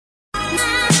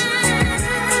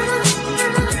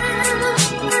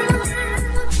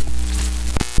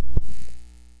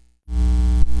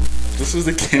This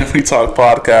is the Can We Talk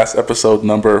podcast, episode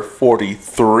number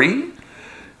 43.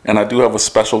 And I do have a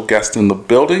special guest in the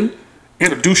building.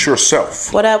 Introduce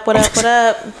yourself. What up?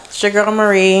 It's your girl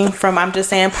Marie from I'm Just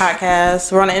Saying podcast.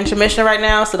 We're on an intermission right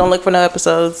now, so don't look for no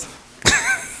episodes.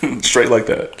 Straight like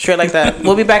that.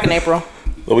 We'll be back in April.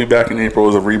 They'll be back in April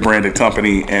as a rebranded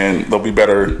company, and they'll be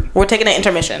better. We're taking an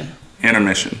intermission.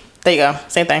 There you go.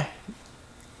 Same thing.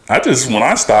 When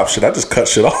I stop shit, I just cut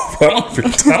shit off. I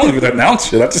don't even announce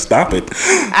shit. I just stop it.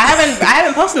 I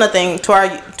haven't posted nothing to our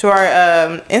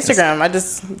Instagram. I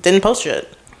just didn't post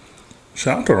shit.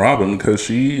 Shout out to Robin because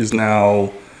she is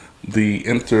now the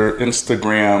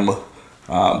Instagram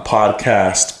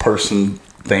podcast person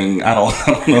thing. I don't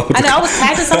know. I was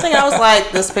tagged in something and I was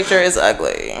like, this picture is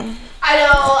ugly. I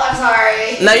know, I'm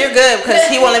sorry. No, you're good because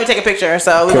he won't let me take a picture,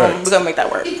 so we're gonna make that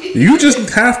work. You just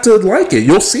have to like it.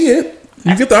 You'll see it.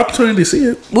 You get the opportunity to see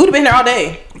it. We would have been here all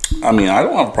day. I mean, I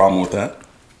don't have a problem with that.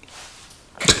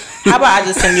 How about I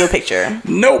just send you a picture?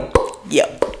 Nope.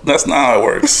 Yep. That's not how it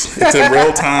works. It's in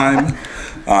real time.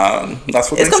 That's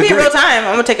what it's gonna be in real time.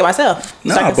 I'm gonna take it myself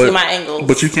so I can see my angles.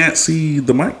 But you can't see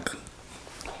the mic.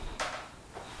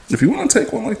 If you want to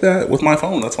take one like that with my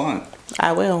phone, that's fine.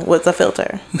 I will. With a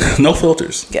filter. No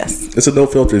filters. Yes. It's a no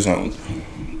filter zone.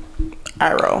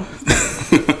 I roll.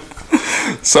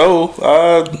 So,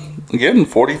 again,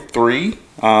 43.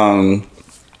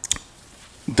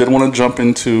 Did want to jump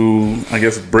into, I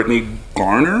guess, Brittany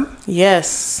Garner.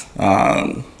 Yes.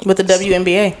 With the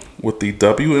WNBA. With the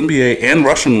WNBA and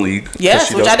Russian League.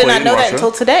 Yes, which I did not know that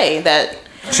until today. That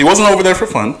she wasn't over there for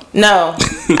fun. No.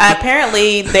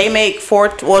 Apparently, they make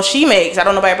she makes, I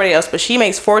don't know about everybody else, but she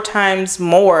makes 4 times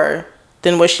more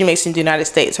than what she makes in the United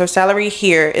States. Her salary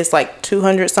here is like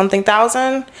 200-something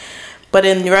thousand. But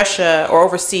in Russia or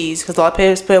overseas, because a lot of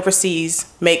players play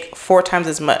overseas, make 4 times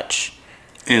as much.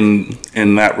 In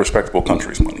that respectable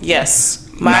country's money. Yes.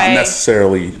 Not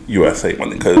necessarily USA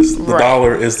money, because the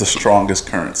dollar is the strongest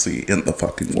currency in the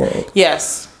fucking world.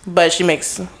 Yes. But she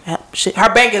makes...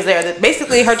 her bank is there.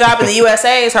 Basically, her job in the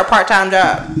USA is her part-time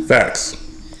job. Facts.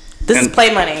 This is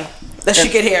play money that she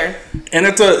could hear. And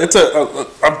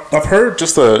I've heard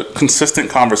just a consistent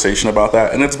conversation about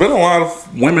that. And it's been a lot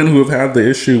of women who have had the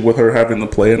issue with her having to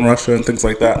play in Russia and things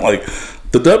like that. Like,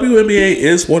 the WNBA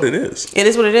is what it is. It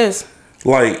is what it is.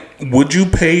 Like, would you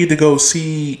pay to go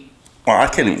see... Well, I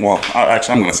can't even... Well,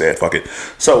 actually, I'm going to say it. Fuck it.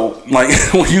 So, like,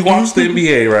 when you watch the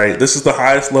NBA, right? This is the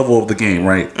highest level of the game,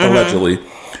 right? Mm-hmm. Allegedly.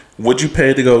 Would you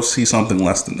pay to go see something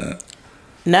less than that?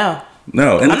 No.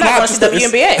 No. And I'm not going to see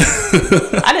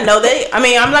WNBA. I didn't know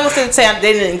I'm not going to say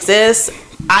they didn't exist.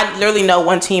 I literally know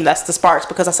one team. That's the Sparks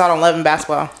because I saw it on Love and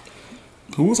Basketball.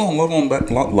 Who was on Love on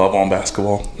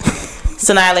Basketball?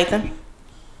 Sanaya Lathan.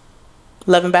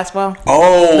 Love and Basketball.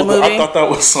 Oh, the movie? I thought that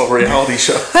was a reality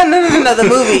show. No, the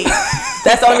movie.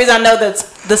 That's the only reason I know that's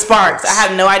the Sparks. I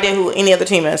have no idea who any other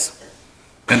team is.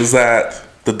 And is that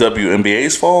the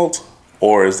WNBA's fault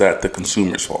or is that the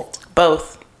consumer's fault?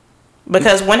 Both.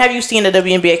 Because when have you seen a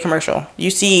WNBA commercial?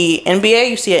 You see NBA,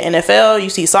 you see NFL, you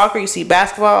see soccer, you see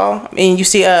basketball, and you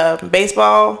see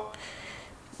baseball.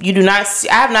 You do not see,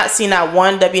 I have not seen not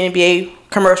one WNBA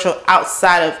commercial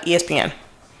outside of ESPN.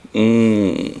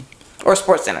 Or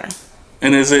Sports Center.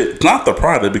 And is it not the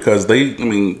product because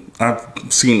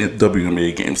I've seen it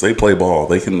WNBA games. They play ball.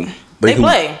 They hoop.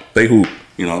 Play. They hoop.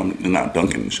 You know, they're not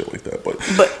dunking and shit like that.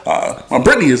 But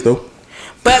Brittany is though.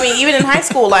 But I mean, even in high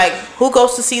school, like who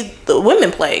goes to see the women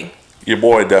play? Your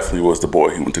boy definitely was the boy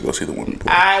who went to go see the women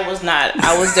play. I was not.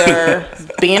 I was there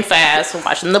being fast and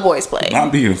watching the boys play.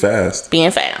 Not being fast. Being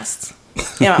fast.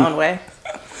 In my own way.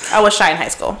 I was shy in high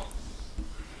school.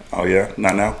 Oh yeah?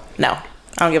 Not now? No.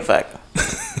 I don't give a fuck.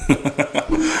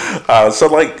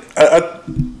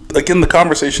 Again, the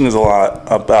conversation is a lot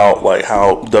about like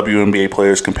how WNBA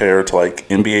players compare to like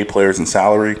NBA players in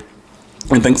salary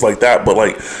and things like that. But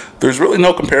like, there's really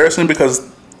no comparison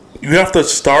because you have to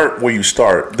start where you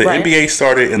start. The NBA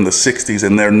started in the 60s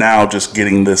and they're now just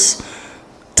getting this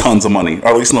tons of money, or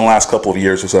at least in the last couple of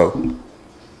years or so.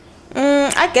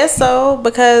 I guess so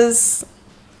because,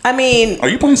 I mean... Are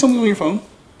you playing something on your phone?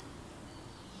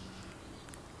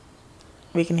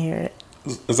 We can hear it.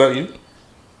 Is that you?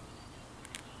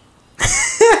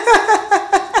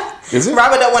 Is it?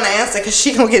 Robert don't want to answer because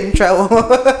she gonna get in trouble.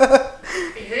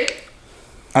 Is it?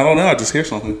 I don't know. I just hear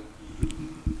something.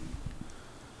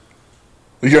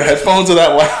 Your headphones are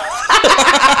that loud.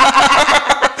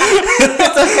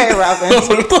 It's okay, Robin. I was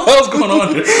like, what the hell's going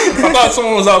on here? I thought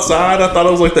someone was outside. I thought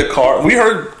it was like the car. We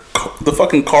heard the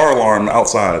fucking car alarm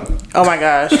outside. Oh my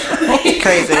gosh.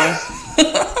 Crazy.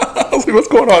 I was like, what's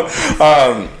going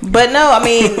on? But no, I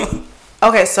mean,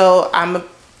 okay, so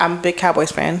I I'm a big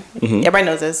Cowboys fan. Everybody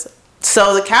knows this.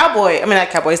 So the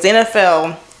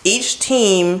NFL, each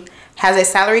team has a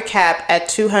salary cap at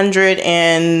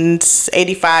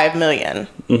 $285 million.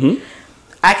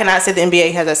 I cannot say the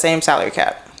NBA has that same salary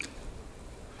cap.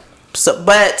 So,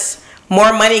 but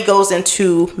more money goes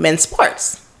into men's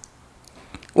sports,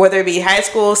 whether it be high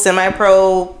school,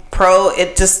 semi-pro, pro.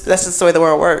 That's just the way the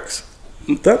world works.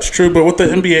 That's true, but with the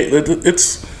NBA,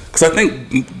 it's because I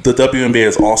think the WNBA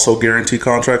is also guaranteed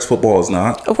contracts. Football is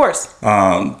not, of course.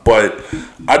 But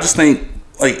I just think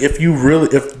like if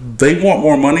they want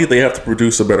more money, they have to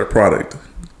produce a better product.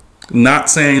 Not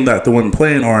saying that the women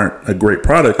playing aren't a great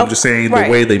product. I'm just saying the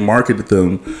way they marketed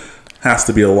them has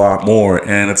to be a lot more,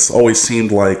 and it's always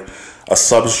seemed like a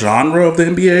subgenre of the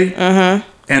NBA.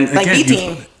 And like again,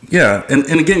 B-team.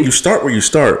 and again, you start where you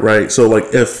start, right? So like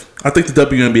if I think the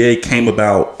WNBA came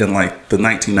about in like the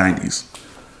 1990s,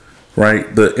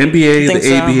 right? The NBA,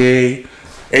 the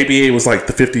ABA was like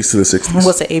the 50s to the 60s.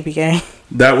 What's the ABA?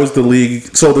 That was the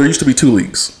league. So there used to be two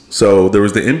leagues. So there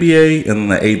was the NBA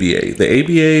and the ABA.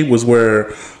 The ABA was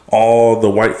where all the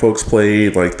white folks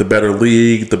played, like the better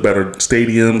league, the better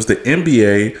stadiums. The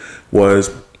NBA was,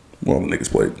 well, the niggas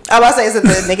played. I was about to say, is it the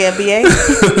nigga NBA?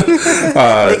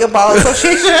 Nigga Ball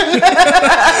Association?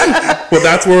 Well,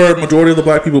 that's where a majority of the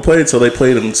black people played. So they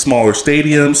played in smaller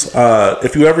stadiums.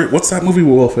 If you ever, what's that movie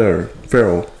with Will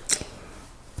Ferrell?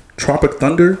 Tropic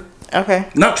Thunder? Okay.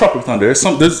 Not Tropic Thunder.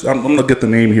 I'm going to get the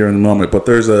name here in a moment, but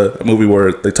there's a movie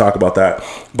where they talk about that.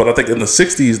 But I think in the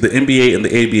 60s, the NBA and the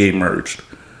ABA merged.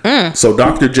 So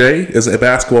Dr. J, as a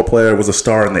basketball player, was a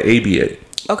star in the ABA.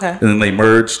 Okay. And then they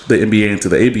merged the NBA into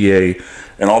the ABA,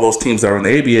 and all those teams that were in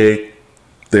the ABA,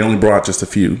 they only brought just a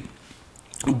few.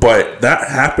 But that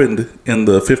happened in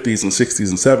the 50s and 60s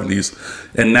and 70s,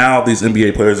 and now these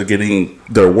NBA players are getting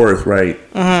their worth, right?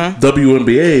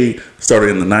 WNBA started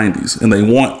in the 90s, and they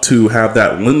want to have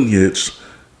that lineage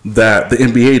that the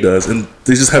NBA does, and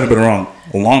they just haven't been around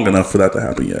long enough for that to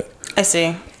happen yet. I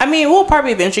see. I mean, we'll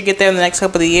probably eventually get there in the next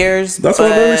couple of years. That's what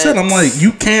I've always said. I'm like,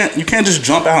 you can't just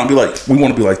jump out and be like, we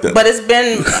want to be like that. But it's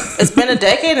been a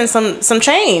decade and some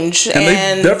change, and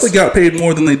they definitely got paid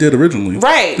more than they did originally.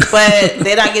 Right, but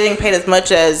they're not getting paid as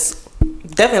much as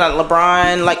definitely not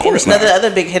LeBron, like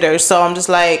other big hitters. So I'm just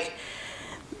like,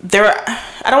 I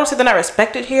don't want to say they're not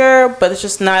respected here, but it's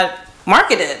just not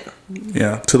marketed.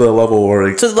 Yeah, to the level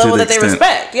that they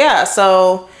respect. Yeah,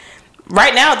 so.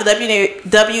 Right now, the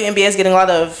WNBA is getting a lot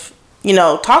of,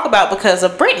 talk about because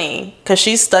of Britney, because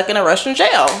she's stuck in a Russian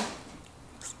jail.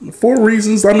 For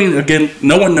reasons. I mean, again,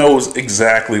 no one knows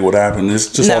exactly what happened.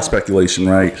 It's just all speculation,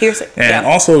 right?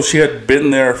 Also, she had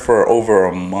been there for over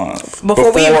a month.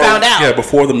 Before we even found out. Yeah,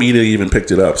 before the media even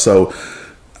picked it up. So,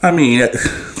 I mean,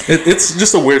 it's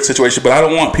just a weird situation, but I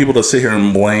don't want people to sit here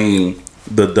and blame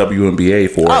the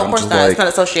WNBA for it. Oh, of course not. It's not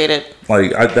associated.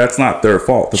 Like, that's not their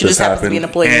fault that she this happened. To be an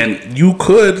employee. And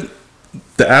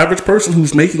the average person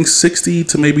who's making $60,000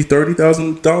 to maybe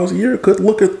 $30,000 a year could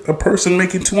look at a person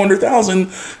making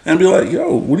 $200,000 and be like,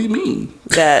 "Yo, what do you mean?"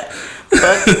 But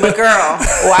girl,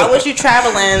 why was you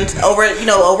traveling over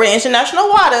international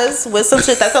waters with some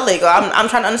shit that's illegal? I'm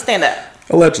trying to understand that.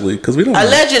 Allegedly, because we don't know.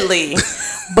 Allegedly,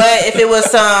 but if it was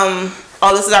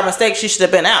this is our mistake, she should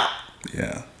have been out.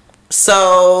 Yeah.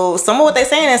 So some of what they're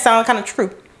saying sound kind of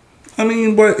true. I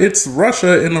mean, but it's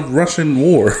Russia in a Russian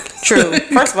war. True.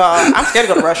 First of all, I'm scared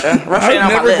to go to Russia. Russia ain't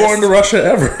on my list. I've never gone to Russia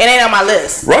ever. It ain't on my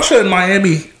list. Russia and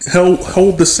Miami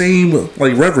hold the same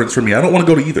reverence for me. I don't want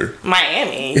to go to either.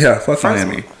 Miami. Yeah, fuck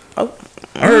Miami.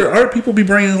 Our people be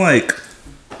bringing like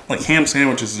ham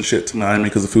sandwiches and shit to Miami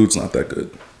because the food's not that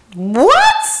good.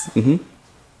 What? Have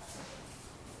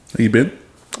you been?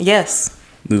 Yes.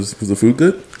 Was the food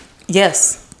good?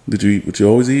 Yes. Did you eat what you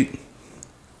always eat?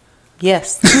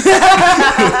 Yes. but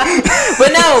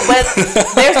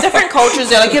there's different cultures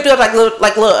there. Like you have to go to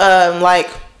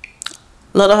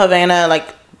Little Havana,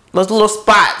 like those little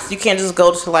spots. You can't just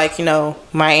go to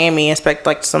Miami and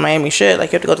expect some Miami shit.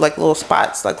 Like you have to go to little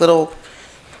spots, little.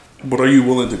 But are you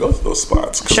willing to go to those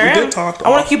spots? Sure. I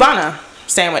want a Cubana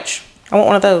sandwich. I want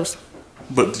one of those.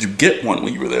 But did you get one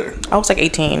when you were there? I was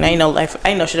 18. I ain't know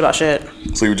shit about shit.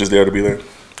 So you were just there to be there?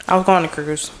 I was going to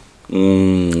cruise.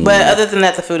 But other than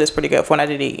that, the food is pretty good for when I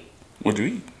did eat. What'd you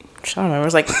eat? I don't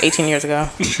remember. It was 18 years ago.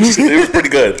 It was pretty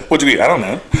good. What'd you eat? I don't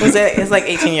know. It's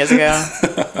 18 years ago.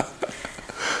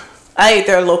 I ate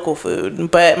their local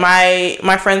food, but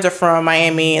my friends are from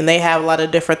Miami, and they have a lot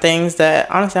of different things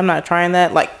that, honestly, I'm not trying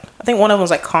that. I think one of them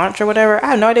was conch or whatever.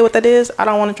 I have no idea what that is. I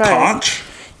don't want to try conch? It.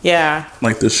 Yeah.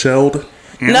 Like the shelled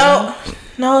animal?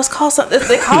 No, it's called something.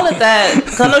 They call it that.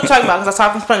 Because I know what you're talking about, because I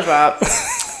saw it from SpongeBob.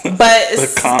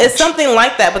 But conch. it's something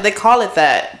like that, but they call it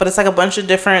that. But it's like a bunch of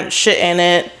different shit in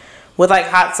it with like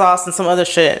hot sauce and some other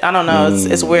shit. I don't know.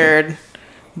 It's weird.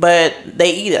 But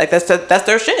they eat it. Like that's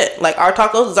their shit. Like our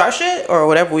tacos is our shit or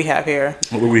whatever we have here.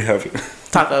 What do we have here?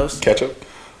 Tacos. Ketchup?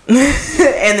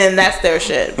 And then that's their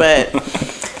shit. But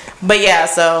yeah,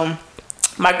 so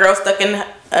my girl's stuck in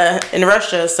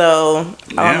Russia, so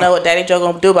I don't know what Daddy Joe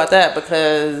gonna do about that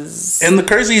because. And the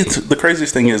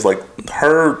craziest thing is like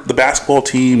the basketball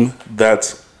team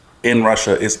that's in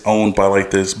Russia is owned by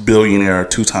like this billionaire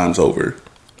 2 times over.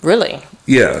 Really?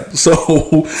 Yeah. So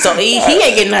he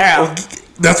ain't getting her out.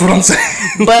 That's what I'm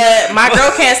saying. But my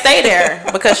girl can't stay there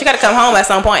because she got to come home at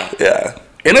some point. Yeah.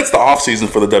 And it's the off season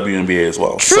for the WNBA as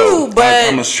well. True, so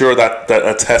but I'm sure that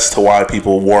attests to why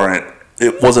people weren't.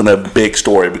 It wasn't a big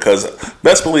story because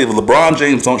best believe if LeBron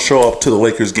James don't show up to the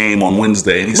Lakers game on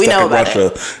Wednesday and he's stuck in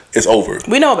Russia, it's over.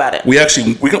 We know about it. We're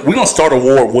gonna start a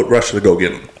war with Russia to go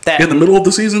get him. In the middle of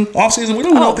the season, off season, we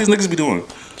don't know what these niggas be doing.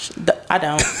 I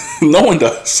don't. No one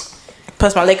does.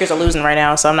 Plus, my Lakers are losing right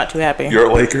now, so I'm not too happy.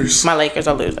 Your Lakers? My Lakers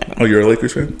are losing. Oh, you're a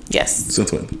Lakers fan? Yes.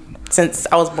 Since when? Since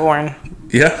I was born.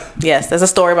 Yeah? Yes, there's a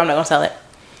story, but I'm not going to tell it.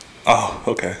 Oh,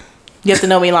 okay. You have to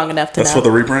know me long enough to know. That's for the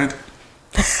rebrand?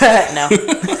 No.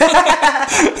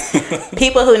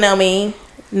 People who know me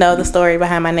know the story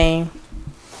behind my name.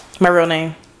 My real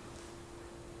name.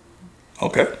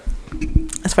 Okay.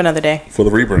 That's for another day. For the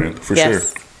rebrand, for sure.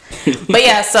 But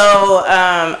yeah, so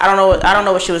I don't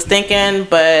know what she was thinking,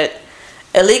 but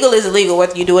illegal is illegal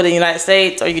whether you do it in the United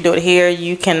States or you do it here.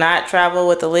 You cannot travel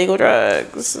with illegal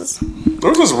drugs. There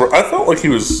was this, I felt like he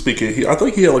was speaking. I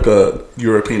think he had like a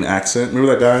European accent.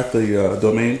 Remember that guy at the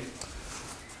Domain?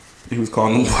 He was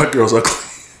calling them black girls ugly.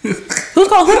 Who's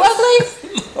called who ugly?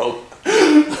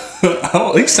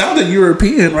 Oh. He sounded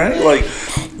European, right? Like,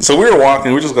 so we were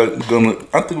walking. We just got going.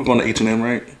 I think we're going to H&M,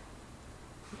 right?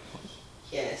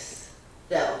 Yes.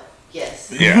 No.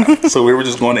 Yes. Yeah. So we were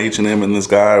just going to H&M, and this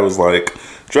guy was like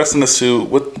dressed in a suit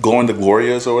with going to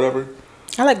Gloria's or whatever.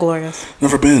 I like Gloria's.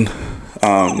 Never been.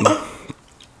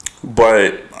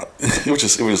 But it was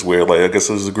just weird. Like, I guess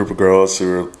there was a group of girls who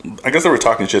were, I guess they were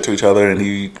talking shit to each other, and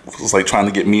he was like trying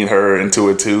to get me and her into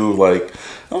it too. Like,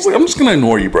 I was like, I'm just gonna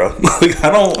ignore you, bro. Like, I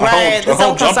don't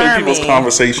jump in people's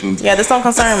conversations. Yeah, this don't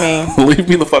concern me. Leave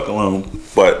me the fuck alone.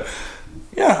 But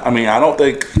yeah, I mean, I don't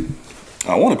think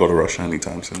I want to go to Russia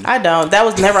anytime soon. I don't. That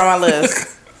was never on my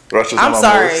list. Russia's I'm on my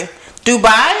sorry. list.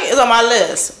 Dubai is on my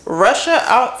list.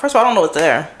 Russia, first of all, I don't know what's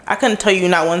there. I couldn't tell you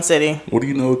not one city. What do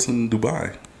you know? It's in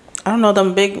Dubai. I don't know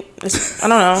them big. I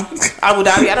don't know. Abu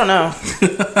Dhabi. I don't know.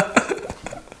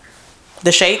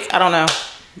 The Sheikh. I don't know.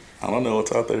 I don't know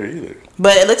what's out there either.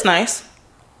 But it looks nice.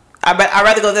 I'd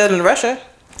rather go there than Russia.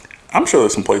 I'm sure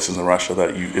there's some places in Russia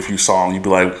that if you saw them, you'd be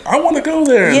like, I want to go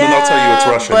there, and then they'll tell you it's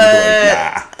Russia,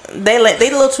 and you'd be like, nah. They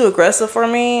a little too aggressive for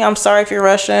me. I'm sorry if you're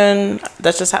Russian.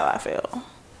 That's just how I feel.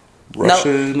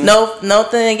 Russian. No,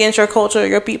 nothing against your culture, or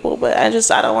your people, but I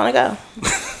don't want to go.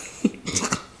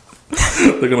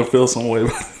 They're gonna feel some way.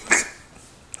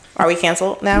 Are we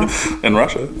canceled now? In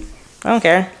Russia. I don't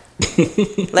care.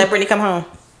 Let Britney come home.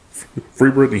 Free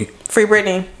Britney. Free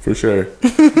Britney. For sure.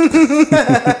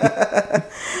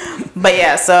 But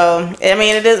yeah, so I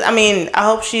mean, it is. I mean, I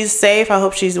hope she's safe. I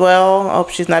hope she's well. I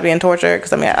hope she's not being tortured.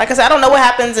 Because I mean, like I said, I don't know what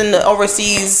happens in the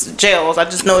overseas jails. I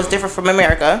just know it's different from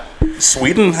America.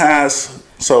 Sweden has.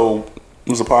 So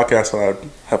there's a podcast that I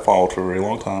have followed for a very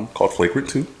long time called Flagrant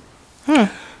 2.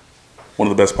 One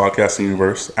of the best podcasts in the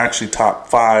universe. Actually, top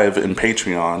 5 in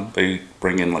Patreon. They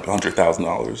bring in like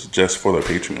 $100,000 just for their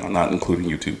Patreon, not including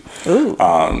YouTube. Ooh.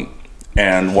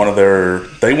 And one of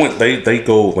they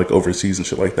go like overseas and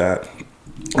shit like that.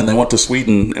 And they went to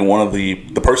Sweden, and one of the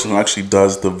person who actually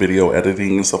does the video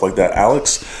editing and stuff like that,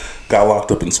 Alex, got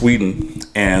locked up in Sweden.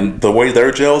 And the way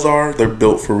their jails are, they're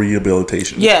built for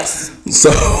rehabilitation. Yes. So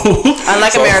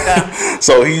unlike America.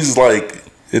 So he's like,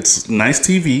 it's nice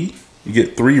TV. You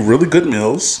get 3 really good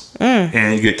meals,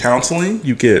 and you get counseling.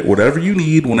 You get whatever you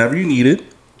need whenever you need it,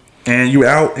 and you're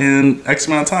out in X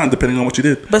amount of time, depending on what you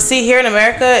did. But see, here in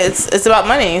America, it's about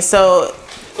money. So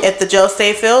if the jails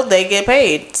stay filled, they get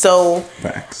paid. So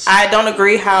Facts. I don't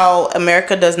agree how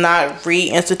America does not not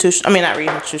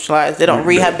reinstitutionalize. They don't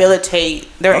rehabilitate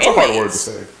their inmates. That's a hard word to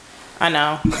say. I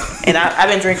know, and I've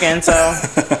been drinking, so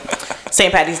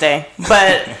St. Patty's Day,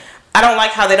 but. I don't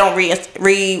like how they don't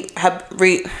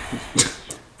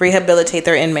rehabilitate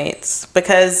their inmates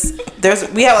because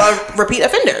we have a lot of repeat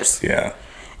offenders. Yeah.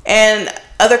 And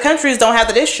other countries don't have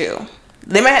that issue.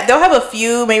 They'll have a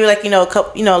few, maybe like a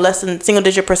couple, less than single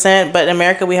digit %, but in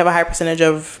America we have a high percentage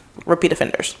of repeat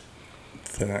offenders.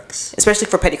 Facts. Especially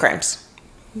for petty crimes.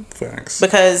 Facts.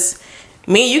 Because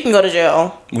Me and you can go to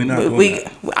jail. We not doing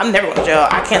that. I'm never going to jail.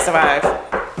 I can't survive.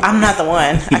 I'm not the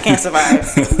one. I can't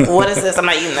survive. What is this? I'm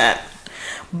not eating that.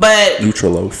 But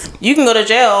Nutriloaf. you can go to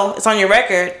jail. It's on your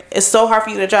record. It's so hard for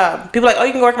you to get a job. People are like, oh,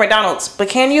 you can work at McDonald's. But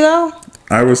can you, though?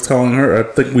 I was telling her, I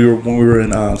think when we were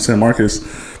in San Marcos,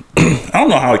 I don't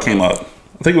know how it came up.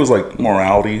 I think it was like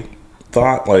morality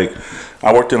thought. Like,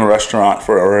 I worked in a restaurant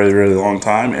for a really, really long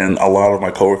time, and a lot of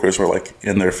my coworkers were like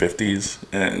in their 50s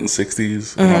and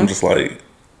 60s. And I'm just like,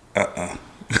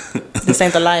 This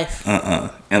ain't the life.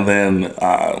 And then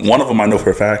one of them I know for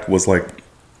a fact was like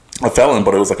a felon,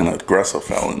 but it was like an aggressive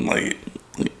felon, like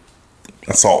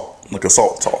assault.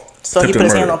 So he Attempted put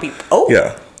his hand murder. on people. Oh.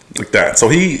 Yeah, like that. So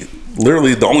he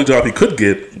literally, the only job he could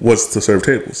get was to serve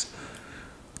tables.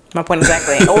 My point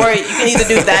exactly. Or you can either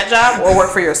do that job or work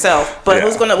for yourself. But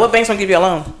Yeah. what bank's gonna give you a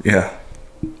loan? Yeah.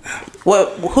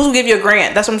 Who's gonna give you a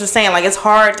grant? That's what I'm just saying. Like, it's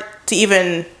hard to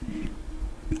even.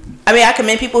 I mean, I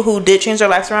commend people who did change their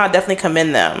lives around. I definitely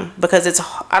commend them because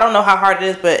I don't know how hard it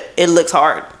is, but it looks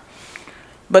hard.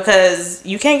 Because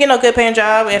you can't get no good paying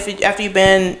job after you've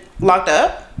been locked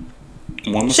up.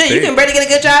 One Shit, mistake. you can barely get a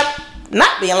good job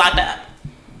not being locked up.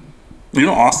 You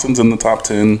know, Austin's in the top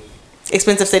 10.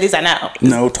 Expensive cities, I know.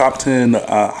 No, top 10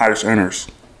 highest earners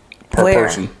per Where?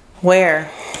 person.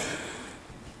 Where?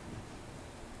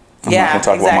 I'm not gonna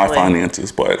talk about my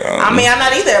finances, but I mean, I'm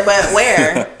not either, but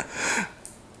where?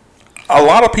 a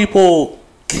lot of people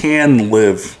can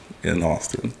live in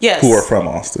Austin. Yes. Who are from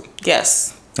Austin.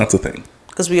 Yes, That's a thing.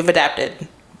 because we have adapted.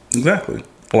 Exactly.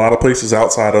 A lot of places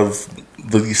outside of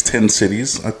these 10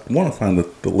 cities, I want to find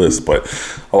the list, but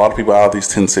a lot of people out of these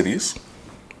 10 cities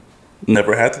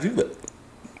never had to do that.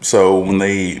 So when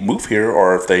they move here,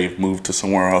 or if they move to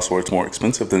somewhere else where it's more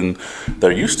expensive than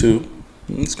they're used to,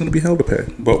 it's going to be hell to pay.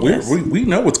 But Yes. we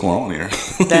know what's going on here.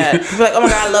 That people are like, oh my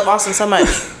god, I love Austin so much.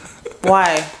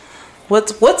 Why?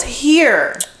 What's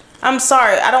here? I'm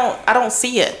sorry, I don't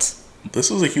see it. This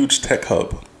is a huge tech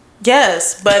hub.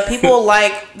 Yes, but people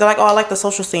they're like, oh, I like the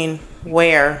social scene.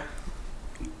 Where?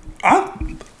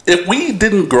 If we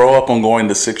didn't grow up on going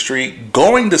to 6th Street,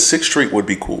 going to 6th Street would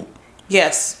be cool.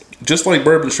 Yes. Just like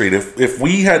Bourbon Street. If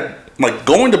we had, like,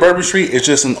 going to Bourbon Street is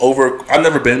just I've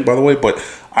never been, by the way, but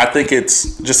I think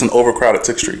it's just an overcrowded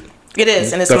 6th Street. It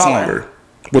is, and it's That's smaller. longer.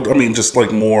 But I mean, just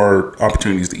like more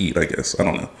opportunities to eat, I guess. I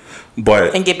don't know.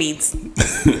 But And get beads.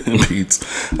 and beats.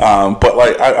 But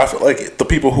like I feel like the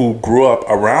people who grew up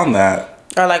around that,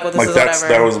 Or like, well, this like is that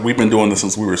whatever. was, we've been doing this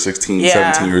since we were 16,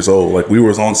 Yeah. 17 years old. Like, we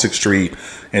was on 6th Street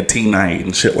and Teen Night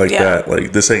and shit like Yeah. that.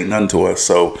 Like, this ain't none to us.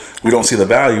 So we don't see the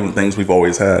value in things we've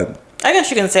always had. I guess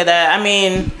you can say that. I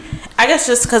mean, I guess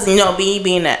just because, me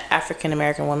being an African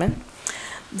American woman,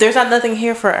 there's nothing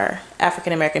here for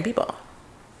African American people.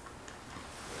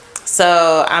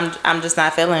 So I'm just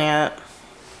not feeling it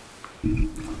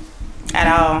at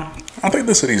all. I think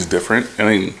the city's different. I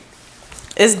mean,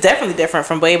 It's definitely different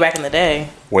from way back in the day.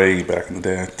 way back in the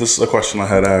day. This is a question I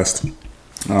had asked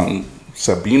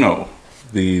Sabino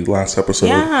the last episode.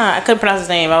 Yeah, I couldn't pronounce his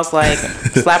name. I was like,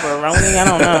 Slapperoni? I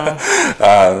don't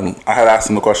know. I had asked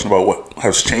him a question about what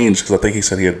has changed, because I think he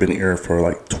said he had been here for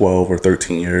like 12 or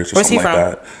 13 years or Where's he something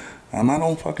like from? that. I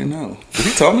don't fucking know. Did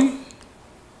he tell me?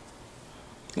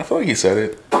 I feel like he said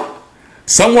it.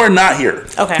 Somewhere not here.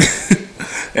 Okay.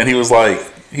 And he was like,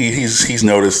 he's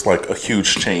noticed like a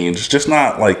huge change, just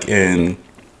not like in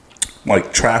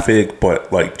like traffic,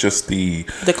 but like just the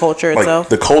culture like itself.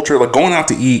 the culture, like going out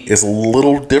to eat is a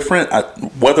little different.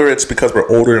 Whether it's because we're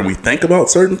older and we think about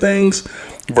certain things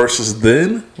versus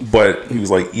then, but he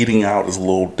was like, eating out is a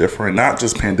little different, not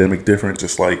just pandemic different,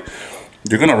 just like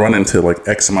you're gonna run into like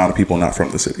X amount of people not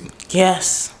from the city.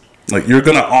 Yes. Like, you're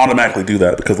gonna automatically do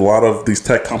that because a lot of these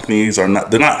tech companies they're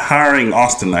not hiring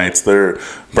Austinites. They're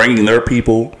bringing their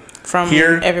people From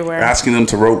here, everywhere. asking them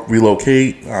to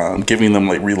relocate, giving them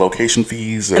like relocation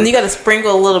fees. And you got to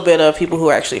sprinkle a little bit of people who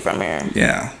are actually from here.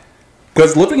 Yeah,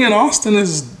 because living in Austin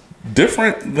is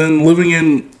different than living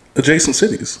in adjacent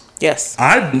cities. Yes.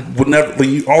 I would never,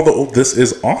 although this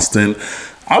is Austin,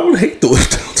 I would hate to live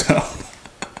downtown.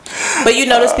 But you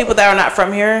notice people that are not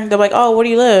from here, they're like, oh, where do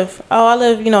you live? Oh, I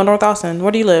live, North Austin.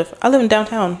 Where do you live? I live in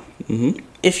downtown. Mm-hmm.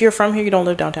 If you're from here, you don't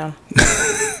live downtown.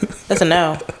 That's a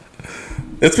no.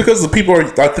 It's because the people are,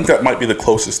 I think that might be the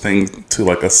closest thing to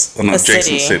like an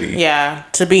adjacent city. Yeah,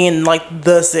 to being like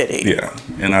the city. Yeah,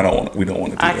 and we don't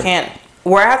want to do I that. can't.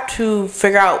 Where I have to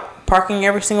figure out parking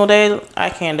every single day,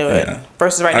 I can't do it. Yeah.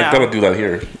 Versus right now, I gotta do that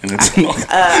here, and it's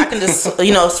I can just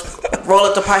roll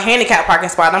up the handicap parking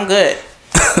spot. And I'm good.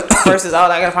 Versus I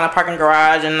gotta find a parking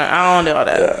garage, and I don't do all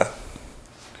that. yeah.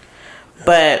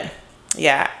 But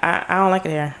yeah, I don't like it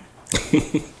here.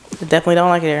 I definitely don't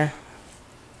like it here.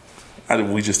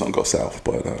 We just don't go south,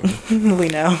 but We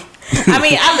know. I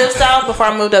mean, I lived south before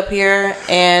I moved up here,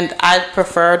 and I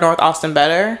prefer North Austin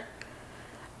better.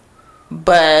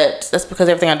 But that's because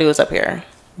everything I do is up here.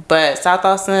 But South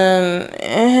Austin,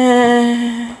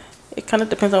 it kind of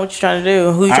depends on what you're trying to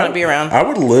do, who you're trying to be around. I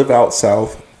would live out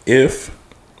south if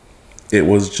it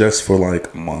was just for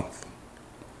like a month,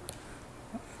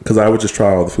 because I would just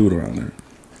try all the food around there.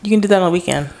 You can do that on the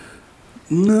weekend.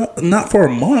 No, not for a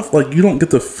month. Like, you don't get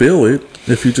to feel it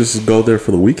if you just go there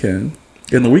for the weekend.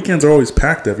 And the weekends are always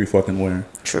packed every fucking where.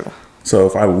 True. So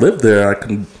if I live there, I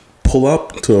can pull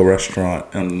up to a restaurant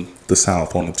in the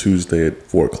South on a Tuesday at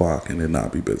 4 o'clock and it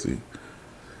not be busy.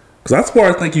 Because that's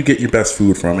where I think you get your best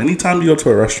food from. Anytime you go to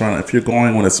a restaurant, if you're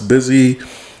going when it's busy,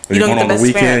 or you're going on the weekend,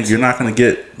 experience. You're not going to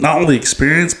get not only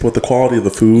experience, but the quality of the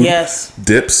food. Yes.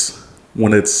 Dips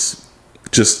when it's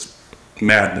just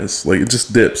madness. Like, it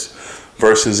just dips.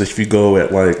 Versus if you go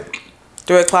at like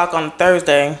 3 o'clock on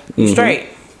Thursday, straight.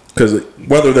 Because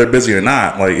whether they're busy or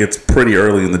not, like, it's pretty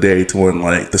early in the day to when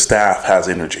like the staff has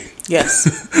energy.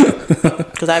 Yes.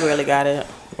 Because I barely got it.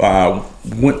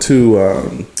 Went to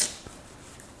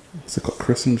what's it called?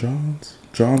 Chris and John's?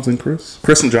 John's and Chris?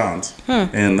 Chris and John's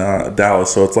in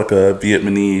Dallas. So it's like a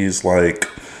Vietnamese like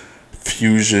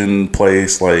fusion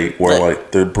place, like where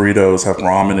like the burritos have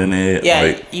ramen in it. Yeah,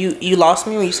 like, you lost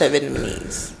me when you said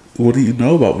Vietnamese. What do you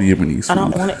know about Vietnamese food? I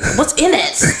don't want it. What's in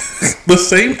it? The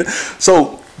same thing.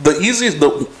 So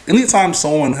anytime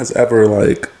someone has ever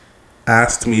like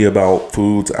asked me about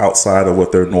foods outside of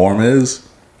what their norm is,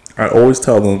 I always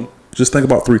tell them, just think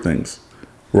about 3 things: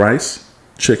 rice,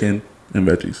 chicken, and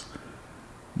veggies.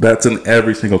 That's in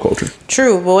every single culture.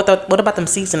 True, but what about them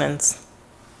seasonings?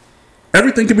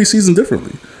 Everything can be seasoned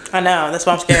differently. I know, that's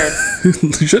why I'm scared.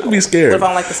 You shouldn't be scared. What if I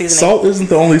don't like the seasoning? Salt isn't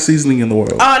the only seasoning in the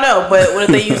world. Oh, no, but what if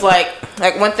they use like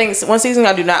one seasoning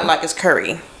I do not like is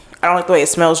curry. I don't like the way it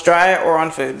smells dry or on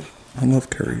food. I love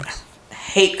curries. I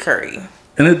hate curry.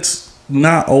 And it's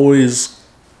not always...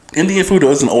 Indian food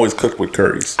isn't always cooked with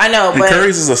curries. I know, and but...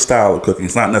 curries is a style of cooking.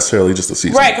 It's not necessarily just a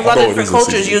seasoning. Right, because a lot of different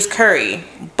cultures use curry.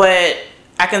 But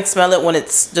I can smell it when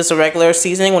it's just a regular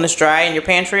seasoning. When it's dry in your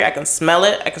pantry, I can smell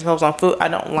it. I can smell it on food. I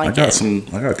don't like it.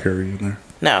 I got curry in there.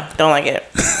 No, don't like it.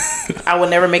 I would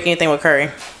never make anything with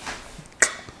curry.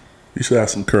 You should have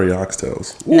some curry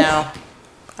oxtails. Ooh. No.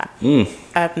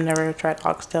 I've never tried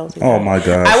oxtails either. Oh my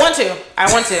god. I want to.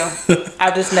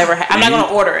 I've just never I'm not going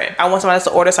to order it. I want someone else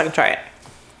to order so I can try it.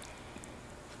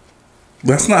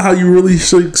 That's not how you really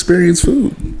should experience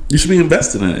food. You should be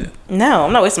invested in it. No,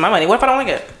 I'm not wasting my money. What if I don't like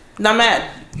it? I'm mad.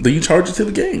 Then you charge it to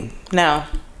the game. No.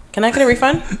 Can I get a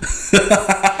refund?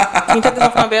 Can you take this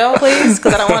off my bill, please?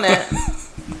 Because I don't want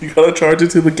it. You gotta charge it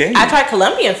to the game. I tried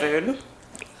Colombian food.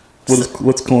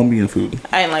 What's Colombian food?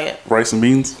 I didn't like it. Rice and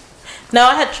beans? No,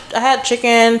 I had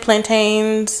chicken,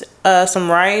 plantains,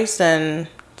 some rice, and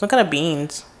some kind of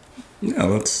beans. Yeah,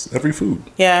 that's every food.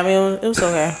 Yeah, I mean, it was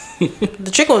okay.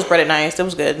 The chicken was breaded nice. It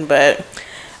was good, but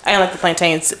I didn't like the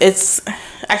plantains.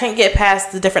 I can't get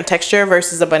past the different texture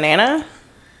versus a banana.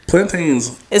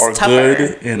 Plantains are tougher.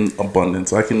 good in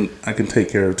abundance. I can take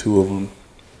care of 2 of them,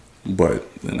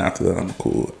 but then after that, I'm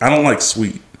cool. I don't like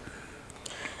sweet.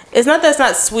 It's not that it's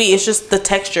not sweet. It's just the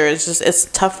texture. It's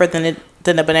tougher than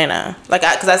a banana. Like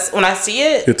when I see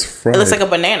it, it's fried. It looks like a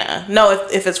banana. No,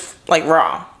 if it's like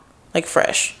raw, like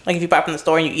fresh. Like if you buy it from the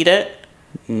store and you eat it.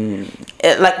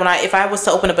 Like if I was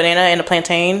to open a banana and a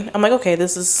plantain, I'm like, okay,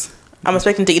 I'm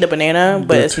expecting to eat a banana,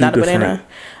 but it's not a banana.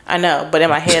 I know, but in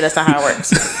my head, that's not how it works.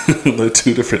 They're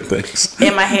 2 different things.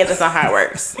 In my head, that's not how it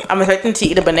works. I'm expecting to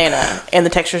eat a banana, and the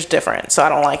texture's different, so I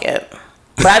don't like it.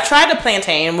 But I tried the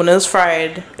plantain when it was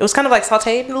fried. It was kind of like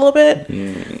sauteed a little bit,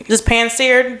 just pan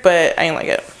seared, but I didn't like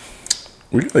it.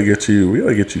 We gotta get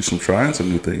you trying some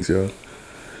new things, yo.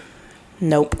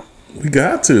 Nope. We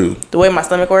got to. The way my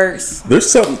stomach works. Your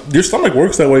stomach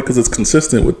works that way because it's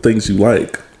consistent with things you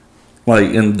like.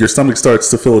 Like, and your stomach starts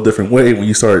to feel a different way when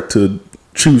you start to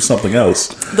choose something else.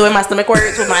 The way my stomach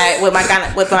works with my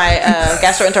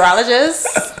gastroenterologist.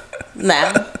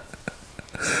 Nah.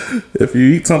 If you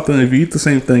eat the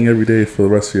same thing every day for the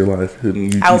rest of your life,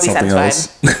 and you eat something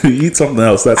else, you eat something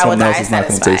else, that something else is not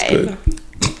going to taste good.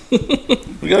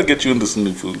 We gotta get you into some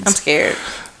new foods. I'm scared.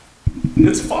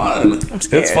 It's fun. I'm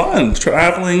scared. It's fun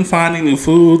traveling, finding new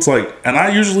foods. Like, and I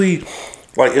usually,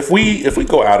 like, if we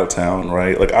go out of town,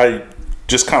 right? Like, I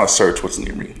just kind of search what's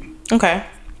near me. Okay.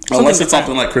 Unless it's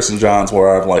something like Chris and John's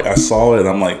where I saw it,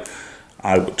 I'm like,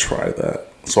 I would try that.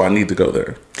 So I need to go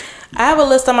there. I have a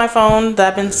list on my phone that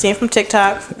I've been seeing from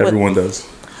TikTok. Everyone does.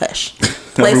 Hush.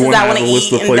 Places I want to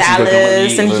eat in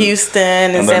Dallas and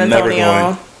Houston and San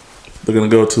Antonio. They're going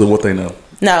to go to what they know.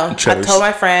 No, Cheddars. I told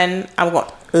my friend I'm going.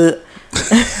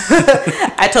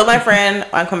 I told my friend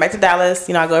I'm coming back to Dallas.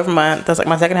 You know, I go every month. That's like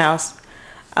my second house.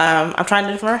 I'm trying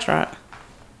a different restaurant.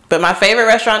 But my favorite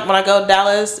restaurant when I go to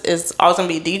Dallas is always going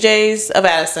to be DJ's of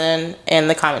Addison and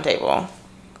the Common Table.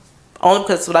 Only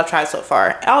because it's what I've tried so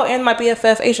far. Oh, and my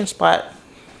BFF Asian spot.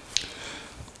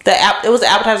 It was the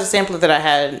appetizer sampler that I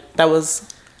had that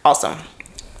was awesome.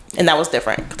 And that was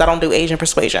different because I don't do Asian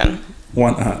persuasion.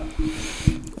 Why not?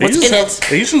 What's in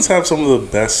it? Asians have some of the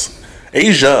best.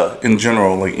 Asia in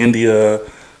general, like India,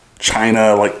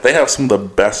 China, like they have some of the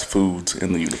best foods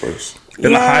in the universe.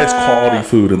 And the highest quality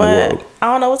food in the world. I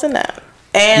don't know what's in that.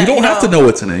 And You don't have to know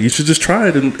what's in it. You should just try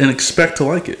it and expect to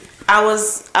like it. I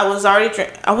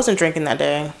wasn't drinking that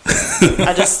day.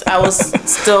 I was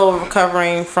still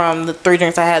recovering from the 3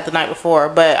 drinks I had the night before.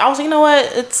 But I was like, you know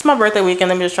what? It's my birthday weekend.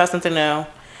 Let me just try something new. I'm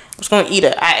just going to eat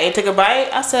it. I took a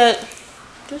bite. I said,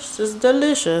 this is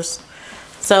delicious.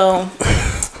 So,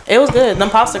 it was good. Them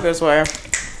pot stickers were.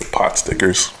 Pot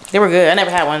stickers. They were good. I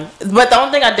never had one. But the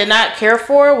only thing I did not care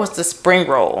for was the spring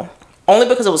roll. Only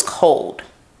because it was cold.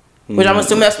 Which I'm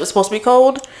assuming that's supposed to be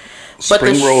cold. But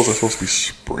Spring rolls are supposed to be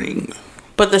spring.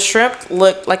 But the shrimp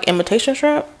looked like imitation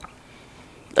shrimp.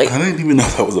 Like, I didn't even know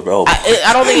that was available.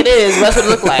 I don't think it is. But that's what it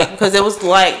looked like. Because it was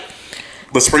like...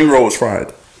 The spring roll was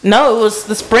fried. No, it was...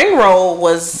 The spring roll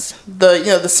was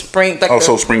the spring... Like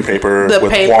so spring paper the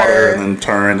with paper. water and then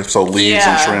turned. So leaves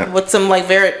and shrimp. With some like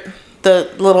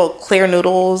the little clear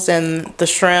noodles and the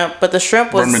shrimp. But the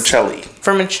shrimp was...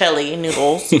 Vermicelli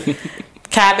noodles.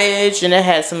 Cabbage, and it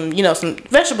had some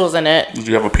vegetables in it. Did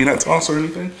you have a peanut sauce or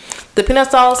anything? The peanut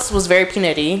sauce was very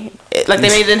peanutty. Like they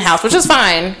made it in house, which is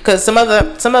fine because some of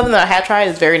them that I had tried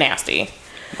is very nasty.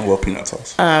 I love peanut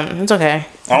sauce. It's okay.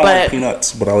 I don't like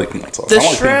peanuts, but I like peanut sauce. The I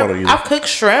don't like peanut shrimp, butter either. I've cooked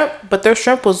shrimp, but their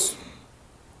shrimp was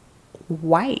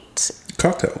white.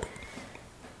 Cocktail.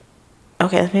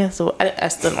 Okay, yeah, so I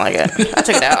still didn't like it. I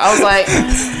took it out. I was like,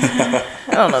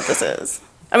 I don't know what this is.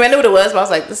 I mean, I knew what it was, but I was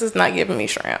like, this is not giving me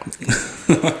shrimp.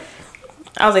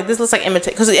 I was like, this looks like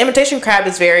imitation, because the imitation crab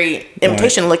is very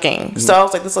imitation looking. So I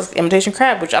was like, this looks like imitation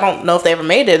crab, which I don't know if they ever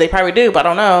made it. They probably do, but I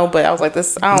don't know. But I was like, I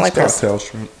don't like this. Cocktail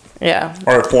shrimp. Yeah.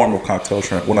 Or a form of cocktail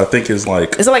shrimp. What I think is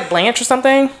like... Is it like Blanche or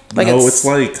something? Like no, it's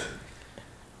like...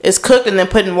 It's cooked and then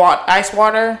put in ice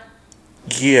water?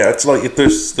 Yeah, it's like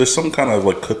there's some kind of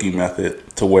like cooking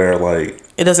method to where like...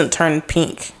 It doesn't turn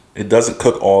pink. It doesn't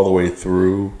cook all the way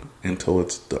through until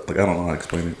it's... Like, I don't know how to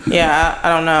explain it. Yeah, I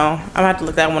don't know. I'm going to have to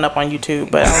look that one up on YouTube.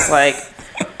 But I was like...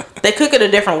 They cook it a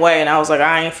different way. And I was like,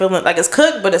 I ain't feeling... Like, it's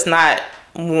cooked, but it's not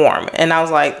warm. And I was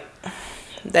like...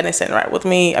 That ain't sitting right with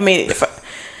me. I mean,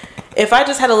 if I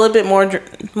just had a little bit more to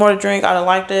drink, I'd have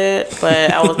liked it,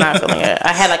 but I was not feeling it.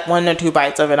 I had like 1 or 2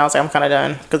 bites of it, and I was like, I'm kind of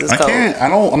done because it's cold.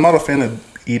 I'm not a fan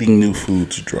of eating new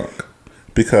foods drunk,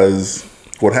 because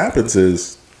what happens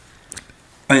is,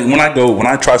 I mean, when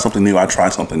I try something new, I try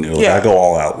something new. Like, Yeah. I go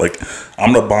all out. Like,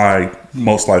 I'm gonna buy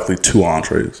most likely 2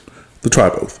 entrees to try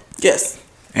both. Yes.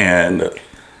 And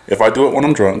if I do it when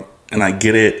I'm drunk and I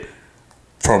get it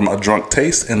from a drunk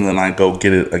taste, and then I go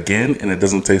get it again and it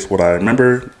doesn't taste what I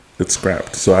remember, it's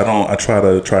scrapped. So I try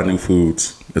to try new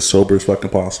foods as sober as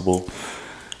fucking possible.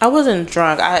 I wasn't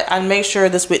drunk. I made sure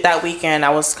that weekend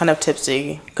I was kind of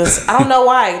tipsy because I don't know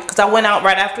why. Because I went out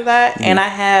right after that and I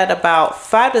had about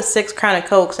 5 to 6 Crown and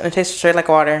Cokes and it tasted straight like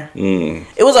water.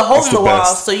 It was a hole in the wall,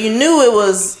 so you knew it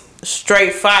was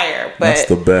straight fire. But that's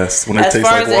the best when it tastes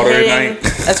like water at night.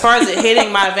 As far as it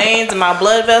hitting my veins and my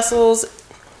blood vessels,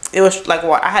 it was like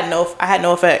water. I had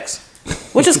no effects,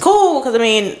 which is cool because I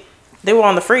mean they were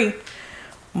on the free,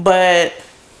 but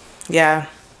yeah.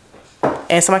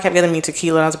 And somebody kept getting me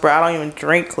tequila, and I was like, bro, I don't even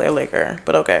drink clear liquor,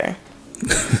 but okay.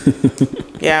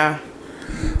 Yeah.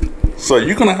 So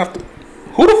you're gonna have to.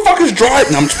 Who the fuck is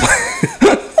driving? I'm just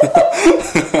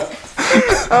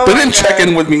They didn't check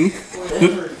in with me.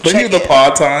 They need the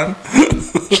pod time.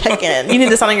 Check in. You need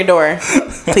this on your door.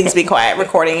 Please be quiet.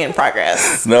 Recording in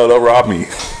progress. No, they'll rob me.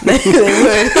 They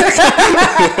would.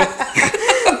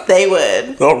 They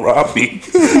would. They'll rob me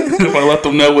if I let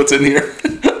them know what's in here.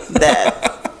 That.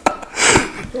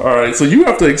 All right, so you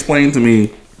have to explain to me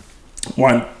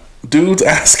why dudes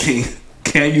asking,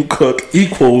 "Can you cook?"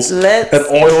 equals an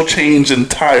oil change in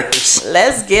tires.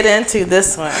 Let's get into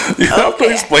this one. You have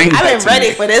to explain I've that been to ready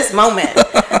me. for this moment.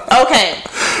 Okay.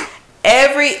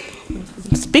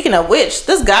 Speaking of which,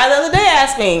 this guy the other day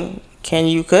asked me, "Can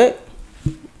you cook?"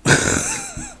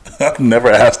 I've never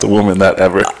asked a woman that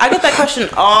ever. I get that question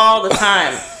all the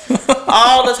time.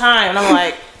 All the time. And I'm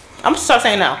like, I'm just start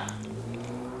saying no.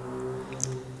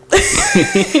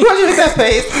 Why'd you make that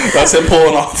face? That's him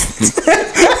pulling off.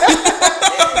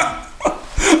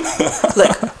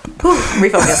 Look,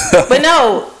 refocus. But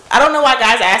no, I don't know why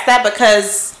guys ask that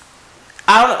because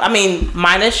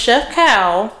minus Chef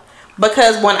Cal,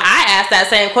 because when I ask that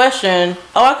same question,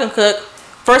 I can cook.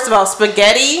 First of all,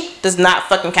 spaghetti does not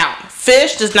fucking count.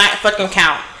 Fish does not fucking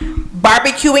count.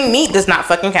 Barbecuing meat does not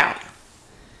fucking count.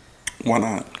 Why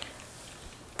not?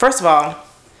 First of all,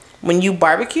 when you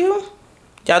barbecue,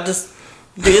 y'all just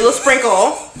do a little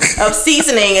sprinkle of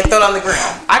seasoning and throw it on the grill.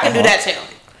 I can do that too.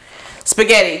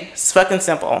 Spaghetti, it's fucking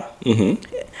simple.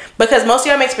 Because most of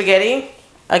y'all make spaghetti.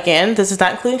 Again, this is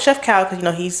not including Chef Cal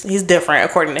because he's different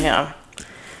according to him.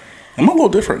 I'm a little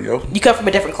different, yo. You cut from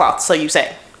a different cloth, so you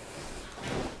say.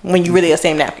 When you really a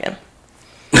same napkin.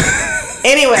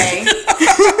 Anyway,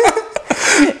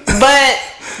 but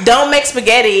don't make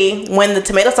spaghetti when the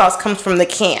tomato sauce comes from the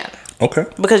can. Okay.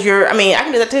 Because I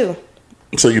can do that too.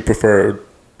 So you prefer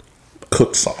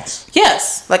cooked sauce?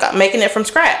 Yes, like making it from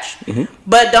scratch.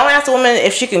 But don't ask the woman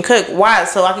if she can cook. Why?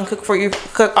 So I can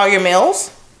cook all your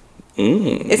meals?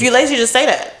 If you're lazy, just say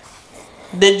that.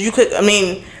 Did you cook?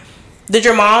 Did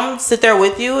your mom sit there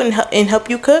with you and help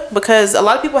you cook? Because a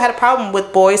lot of people had a problem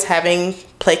with boys having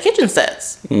play kitchen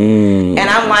sets. And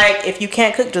I'm like, if you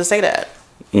can't cook, just say that.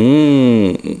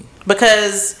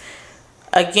 Because,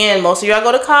 again, most of y'all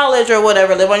go to college or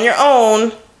whatever, live on your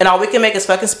own, and all we can make is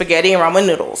fucking spaghetti and ramen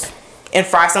noodles and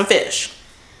fry some fish.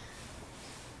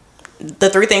 The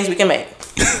 3 things we can make.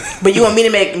 But you want me to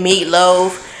make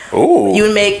meatloaf. Ooh. You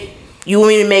want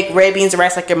me to make red beans and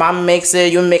rice like your mama makes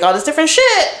it. You want me to make all this different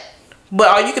shit. But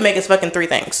all you can make is fucking 3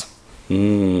 things.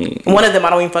 One of them I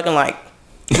don't even fucking like,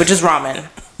 which is ramen.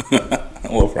 I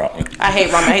love ramen. I hate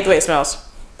ramen. I hate the way it smells.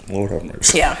 Lord have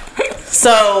mercy. Yeah.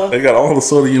 So they got all the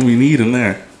sodium we need in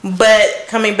there. But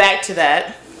coming back to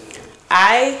that,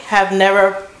 I have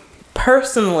never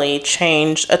personally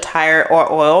changed a tire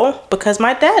or oil because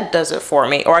my dad does it for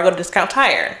me, or I go to Discount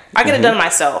Tire. I get it done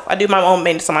myself. I do my own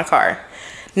maintenance on my car.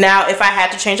 Now, if I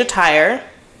had to change a tire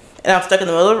and I'm stuck in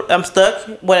the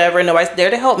middle, whatever, nobody's there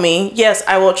to help me, yes,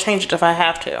 I will change it if I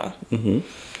have to.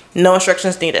 No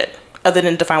instructions needed other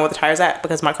than to find where the tire's at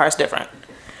because my car's different.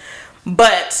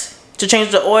 But to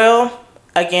change the oil,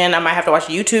 again, I might have to watch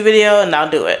a YouTube video and I'll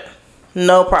do it.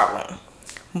 No problem.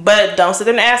 But don't sit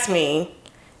there and ask me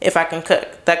if I can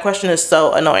cook. That question is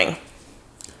so annoying.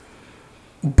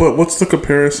 But what's the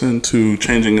comparison to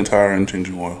changing a tire and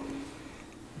changing oil?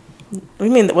 What do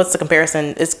you mean, what's the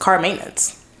comparison? It's car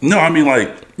maintenance. No, I mean,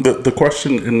 like, the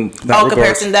question in that regards,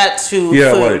 comparison that to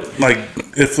food. like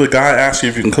if the guy asks you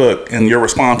if you can cook and your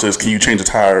response is, can you change a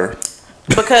tire?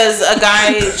 Because a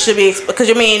guy should be,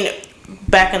 because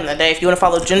back in the day, if you want to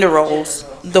follow gender roles,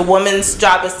 the woman's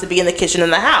job is to be in the kitchen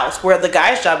and the house, where the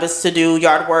guy's job is to do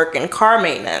yard work and car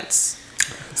maintenance.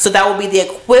 So that would be the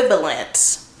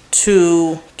equivalent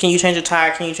to, can you change a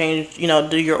tire? Can you change,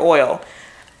 do your oil?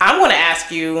 I'm going to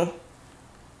ask you,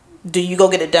 do you go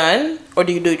get it done or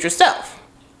do you do it yourself?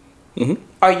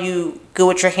 Are you good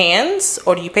with your hands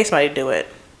or do you pay somebody to do it?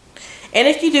 And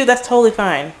if you do, that's totally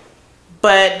fine.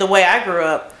 But the way I grew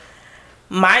up,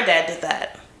 my dad did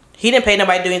that. He didn't pay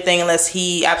nobody to do anything unless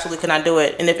he absolutely could not do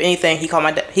it. And if anything, he called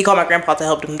my grandpa to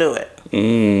help him do it.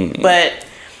 But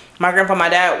my grandpa and my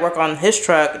dad work on his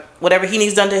truck. Whatever he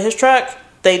needs done to his truck,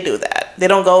 they do that. They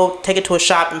don't go take it to a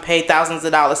shop and pay thousands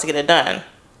of dollars to get it done.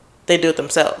 They do it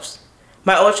themselves.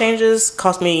 My oil changes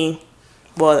cost me,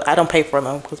 well, I don't pay for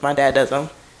them because my dad does them.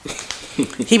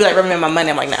 He'd be like, run me my money.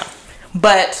 I'm like, no.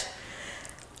 But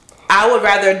I would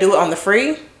rather do it on the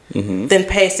free than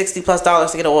pay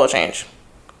 $60+ to get an oil change,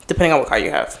 depending on what car you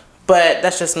have. But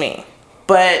that's just me.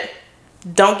 But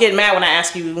don't get mad when I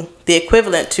ask you the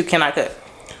equivalent to can I cook.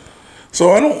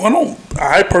 So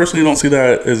I personally don't see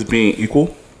that as being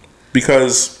equal,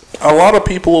 because a lot of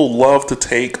people love to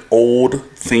take old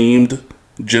themed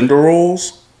gender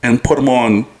roles and put them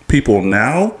on people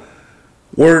now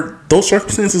where those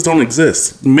circumstances don't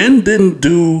exist. Men didn't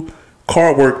do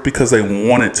car work because they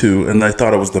wanted to and they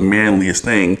thought it was the manliest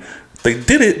thing. They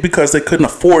did it because they couldn't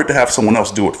afford to have someone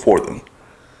else do it for them.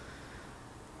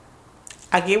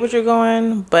 I get what you're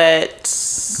going, but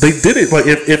they did it. Like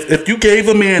if you gave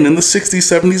a man in the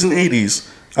 60s, 70s, and 80s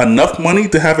enough money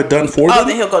to have it done for them,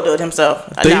 then he'll go do it himself.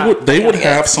 They would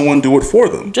have someone do it for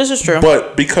them. Just as true.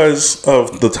 But because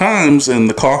of the times and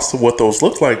the cost of what those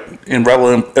look like in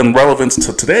relevance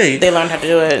to today, they learned how to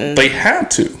do it. And they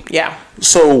had to. Yeah.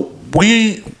 So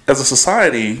we, as a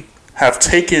society, have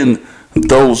taken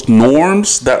those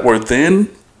norms that were then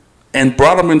and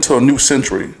brought them into a new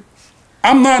century.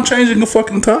 I'm not changing a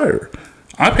fucking tire.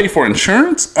 I pay for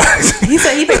insurance. He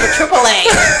said he paid for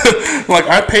AAA. Like,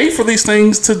 I pay for these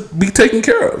things to be taken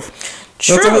care of.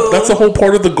 True. That's a whole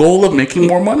part of the goal of making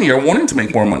more money or wanting to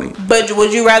make more money. But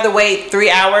would you rather wait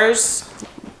 3 hours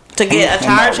to get a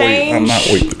tire change? I'm not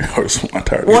waiting 3 hours for my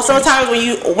tire. Well, sometimes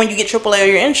when you get AAA or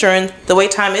your insurance, the wait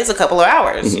time is a couple of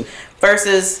hours.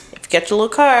 Versus if you get your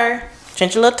little car,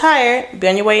 change your little tire, be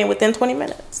on your way in within 20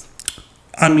 minutes.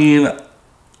 I mean,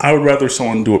 I would rather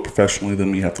someone do it professionally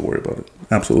than me have to worry about it.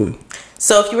 Absolutely.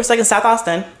 So if you were stuck in South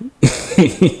Austin,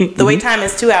 the wait time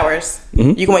is 2 hours.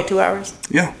 You can wait 2 hours.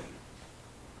 Yeah.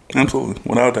 Absolutely,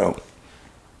 without a doubt.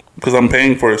 Because I'm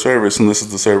paying for a service, and this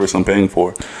is the service I'm paying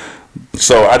for.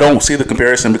 So I don't see the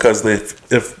comparison, because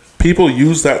if people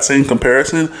use that same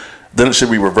comparison, then it should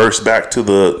be reversed back to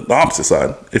the opposite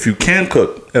side. If you can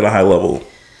cook at a high level,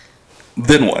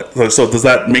 then what? So does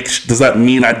that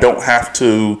mean I don't have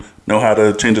to know how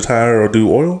to change a tire or do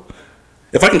oil?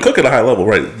 If I can cook at a high level,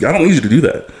 right? I don't need you to do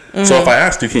that. So if I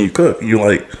asked you, can you cook? And you're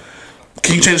like,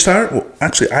 can you change the tire? Well,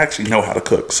 I actually know how to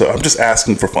cook, so I'm just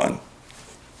asking for fun.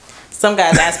 Some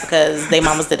guys ask because their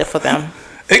mamas did it for them.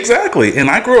 Exactly. And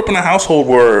I grew up in a household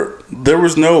where there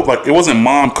was no, like, it wasn't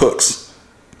mom cooks.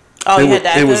 Oh, you had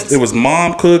dad cooks? It was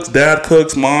mom cooks, dad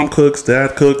cooks, mom cooks,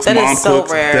 dad cooks, that mom is so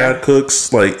cooks, rare. dad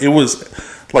cooks. Like, it was,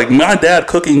 like, my dad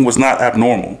cooking was not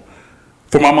abnormal.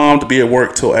 For my mom to be at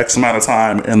work till X amount of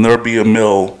time and there'll be a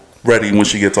meal ready when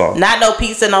she gets off. Not no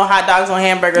pizza, no hot dogs, no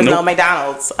hamburgers, Nope. no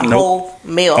McDonald's. A Nope. whole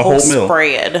meal, A a whole whole meal.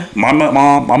 spread. My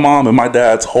mom and my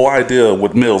dad's whole idea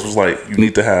with meals was like, you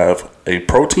need to have a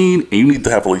protein and you need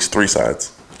to have at least 3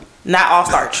 sides. Not all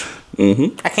starch.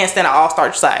 I can't stand an all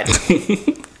starch side.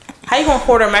 How you gonna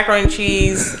order macaroni and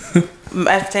cheese,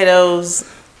 mashed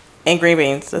potatoes, and green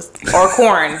beans or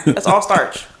corn? That's all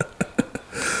starch.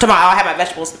 Tomorrow I'll have my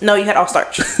vegetables. No, you had all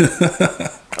starch.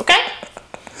 Okay.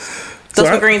 Throw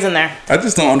some greens in there. I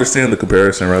just don't understand the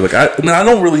comparison, right? Like, I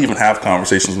don't really even have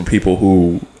conversations with people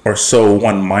who are so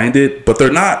one-minded, but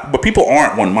they're not. But people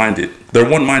aren't one-minded. They're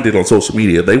one-minded on social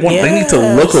media. They need to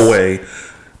look away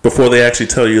before they actually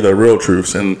tell you the real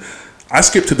truths. And I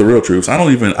skip to the real truths. I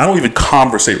don't even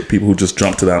conversate with people who just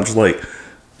jump to that. I'm just like,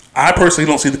 I personally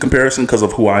don't see the comparison because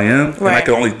of who I am, and I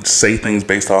can only say things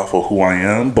based off of who I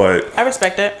am. But I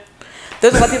respect it.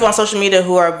 There's a lot of people on social media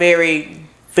who are very,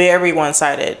 very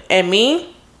one-sided. And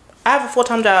me, I have a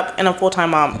full-time job and a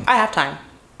full-time mom. I have time.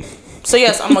 So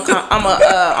yes, I'm a comment,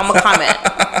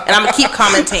 and I'm gonna keep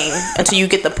commenting until you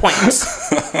get the point.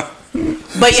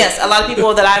 But yes, a lot of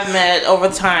people that I've met over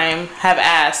time have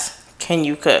asked, "Can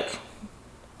you cook?"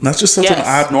 That's just such an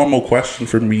abnormal question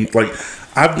for me. Like,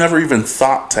 I've never even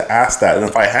thought to ask that, and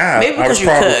if I have, Maybe I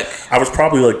was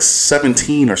probably like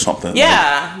 17 or something.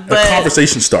 Yeah, like, but a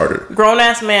conversation starter. Grown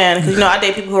ass man, because I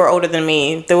date people who are older than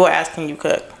me. They will ask, "Can you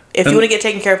cook?" If you want to get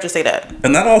taken care of, just say that.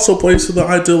 And that also plays to the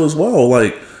ideal as well.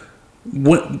 Like,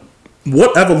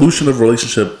 what evolution of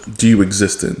relationship do you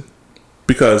exist in?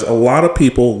 Because a lot of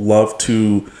people love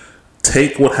to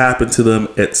take what happened to them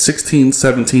at 16,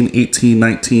 17, 18,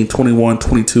 19, 21,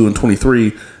 22, and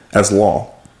 23 as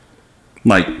law.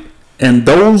 Like, and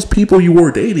those people you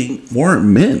were dating weren't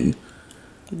men.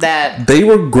 They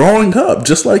were growing up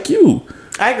just like you.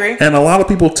 I agree. And a lot of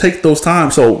people take those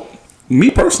times. So, me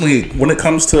personally, when it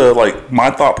comes to like my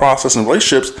thought process in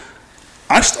relationships,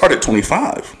 I started at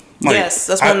 25. Like, yes,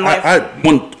 that's when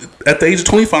when at the age of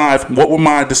 25, what were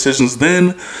my decisions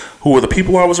then? Who were the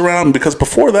people I was around? Because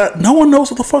before that, no one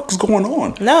knows what the fuck is going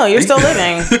on. No, you're still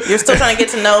living. You're still trying to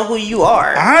get to know who you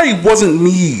are. I wasn't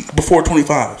me before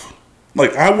 25.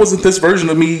 Like, I wasn't this version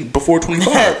of me before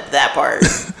 25. That part.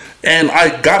 And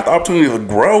I got the opportunity to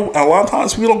grow. And a lot of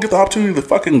times, we don't get the opportunity to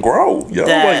fucking grow. You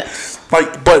know?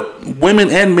 But women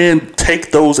and men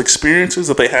take those experiences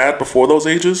that they had before those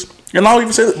ages, and I'll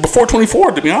even say that before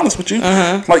 24. To be honest with you,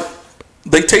 like,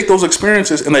 they take those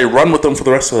experiences and they run with them for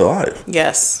the rest of their life.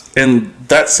 Yes. And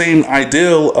that same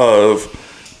ideal of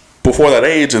before that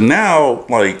age and now,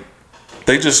 like,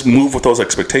 they just move with those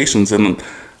expectations. And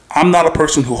I'm not a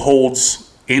person who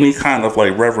holds any kind of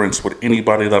like reverence with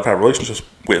anybody that I've had relationships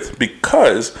with,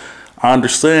 because I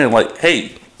understand, like,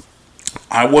 hey,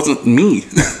 I wasn't me.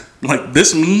 Like,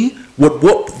 this me would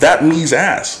whoop that me's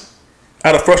ass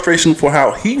out of frustration for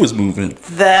how he was moving.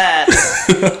 That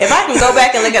if I can go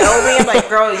back and look at old me, I'm like,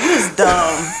 girl, you was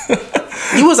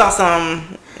dumb. You was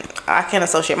awesome. I can't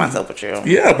associate myself with you.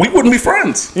 Yeah, we wouldn't be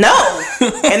friends. No,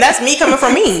 and that's me coming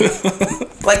from me.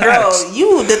 Like, girl,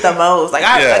 you did the most. Like,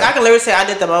 I can literally say I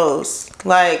did the most.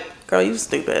 Like, girl, you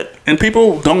stupid. And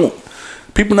people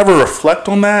never reflect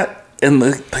on that, and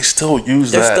they still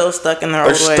use that. They're still stuck in their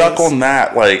old ways. They're stuck on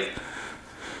that, like,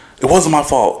 it wasn't my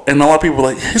fault. And a lot of people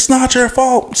are like, it's not your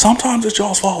fault. Sometimes it's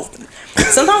y'all's fault.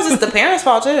 Sometimes it's the parents'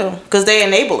 fault too, because they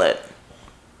enable it.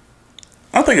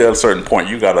 I think at a certain point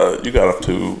you have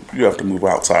to move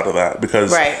outside of that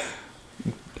because Right.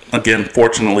 again,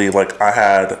 fortunately, like I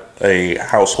had a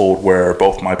household where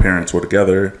both my parents were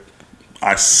together.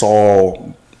 I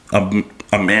saw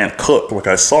a man cook. Like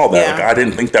I saw that. Yeah. Like I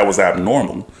didn't think that was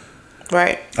abnormal.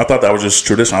 Right. I thought that was just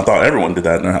tradition. I thought everyone did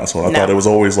that in their household. I No. thought it was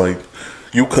always like,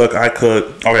 you cook, I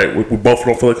cook. Okay, we both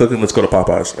don't feel like cooking. Let's go to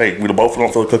Popeyes. Hey, we both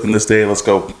don't feel like cooking this day. Let's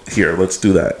go here. Let's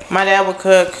do that. My dad would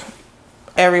cook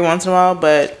every once in a while,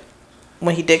 but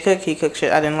when he did cook, he cooked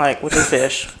shit I didn't like, which is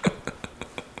fish.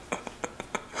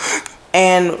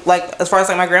 And like as far as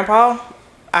like my grandpa,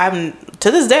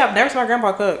 to this day I've never seen my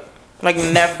grandpa cook. Like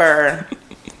never.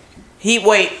 He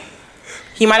might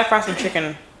have fried some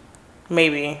chicken,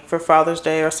 maybe for Father's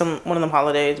Day or one of them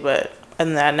holidays, but other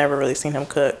than that, I never really seen him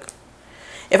cook.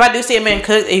 If I do see a man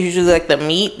cook, it's usually like the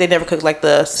meat. They never cook like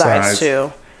the sides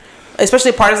too.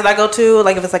 Especially parties that I go to,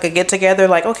 like if it's like a get together,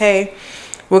 like okay,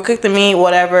 we'll cook the meat,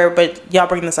 whatever, but y'all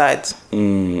bring the sides.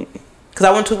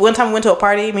 Cause one time we went to a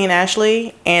party, me and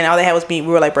Ashley, and all they had was meat. We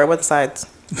were like, bro, what are the sides?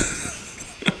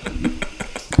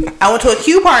 I went to a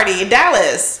Q party in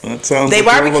Dallas. That sounds They like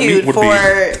whatever barbecued meat would for, be.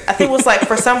 I think it was like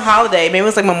for some holiday. Maybe it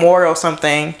was like Memorial or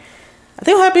something. I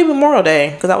think it had to be Memorial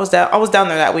Day because I was down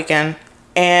there that weekend,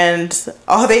 and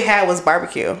all they had was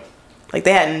barbecue. Like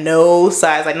they had no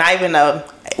sides, like not even a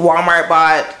Walmart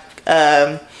bought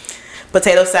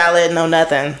potato salad, no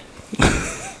nothing.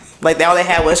 Like all they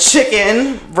had was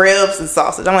chicken, ribs, and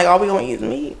sausage. I'm like, all we gonna eat is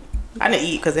meat. I didn't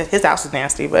eat because his house was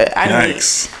nasty, but I didn't eat.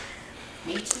 Yikes.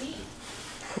 Meat to meat.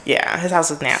 Yeah, his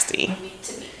house was nasty. Meat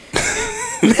to meat.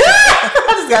 I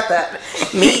just got that.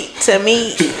 Meat to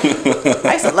meat.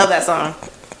 I used to love that song.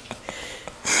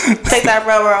 Take that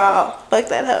rubber off. Fuck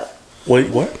that up. Wait,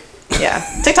 what? Yeah.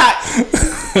 TikTok.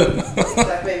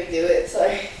 That made me do it.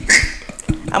 Sorry.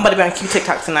 I'm about to be on Q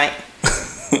TikTok tonight.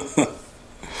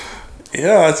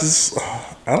 Yeah,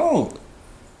 I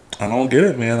don't get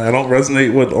it, man. I don't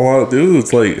resonate with a lot of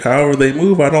dudes. Like, however they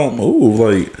move, I don't move.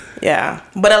 Like, Yeah.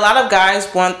 But a lot of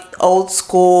guys want old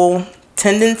school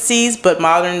tendencies, but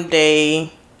modern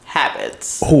day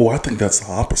habits. oh, I think that's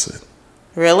the opposite.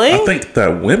 Really? I think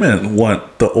that women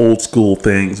want the old school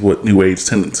things with new age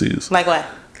tendencies. Like what?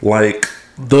 Like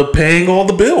the paying all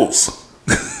the bills.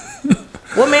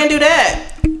 What man do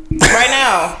that right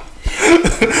now?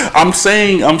 I'm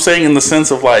saying in the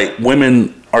sense of like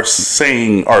women are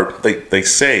saying, or they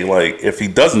say like if he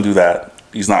doesn't do that,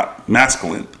 he's not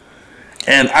masculine.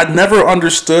 And I never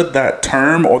understood that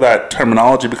term or that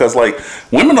terminology because like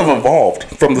women have evolved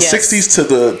from the Yes.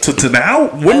 60s to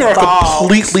now. Women are Evolved.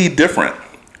 completely different.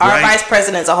 Our right? vice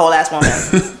president's a whole ass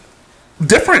woman.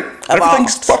 Different. Evolved.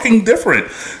 Everything's fucking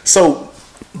different. So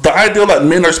the idea that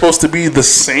men are supposed to be the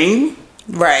same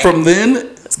Right. from then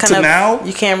It's to now,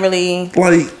 you can't really.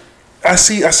 like I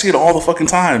see it all the fucking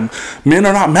time. Men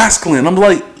are not masculine. I'm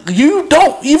like, you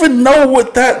don't even know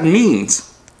what that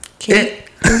means.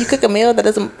 Can you cook a meal that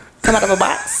doesn't come out of a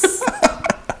box?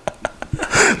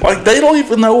 Like they don't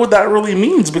even know what that really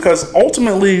means because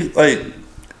ultimately, like,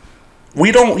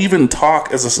 we don't even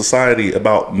talk as a society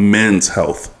about men's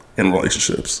health in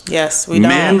relationships. Yes, we don't.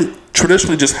 Men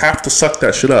traditionally just have to suck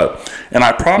that shit up. And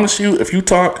I promise you, if you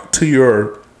talk to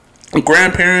your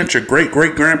grandparents, your great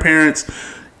great grandparents,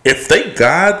 if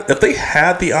they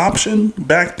had the option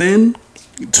back then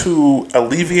to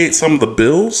alleviate some of the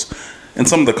bills and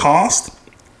some of the cost,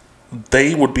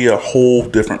 they would be a whole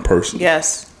different person.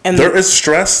 Yes. And There is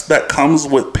stress that comes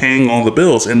with paying all the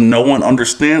bills, and no one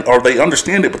understand, or they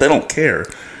understand it, but they don't care.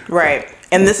 right.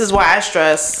 And this is why I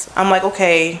stress. I'm like,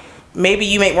 okay, maybe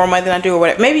you make more money than I do or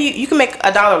whatever. Maybe you can make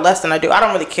 $1 less than I do. I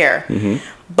don't really care.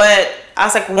 But I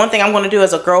was like, one thing I'm going to do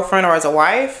as a girlfriend or as a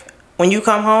wife, when you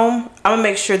come home, I'm going to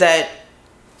make sure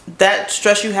that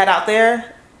stress you had out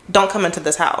there don't come into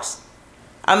this house.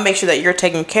 I'm going to make sure that you're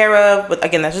taken care of. But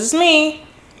again, that's just me.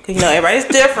 'Cause, you know, everybody's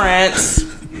different.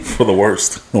 For the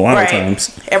worst, a lot of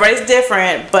times. Everybody's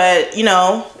different, but you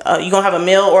know, you're gonna have a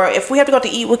meal, or if we have to go out to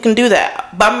eat, we can do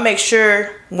that. But I'm gonna make sure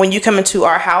when you come into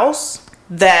our house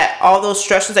that all those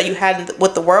stresses that you had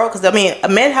with the world, because I mean,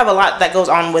 men have a lot that goes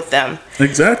on with them.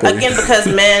 Exactly. Again, because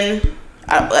men,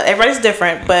 everybody's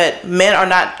different, but men are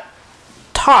not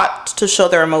taught to show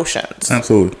their emotions.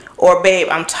 Absolutely. Or, babe,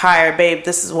 I'm tired. Babe,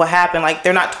 this is what happened. Like,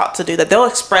 they're not taught to do that. They'll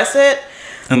express it,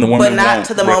 And the woman but not won't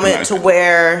to the moment recognize to it.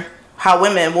 where how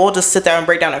women will just sit there and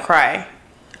break down and cry.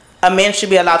 A man should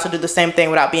be allowed to do the same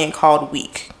thing without being called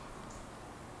weak.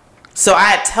 So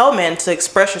I tell men to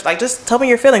express yourself. Like, just tell me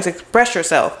your feelings. Express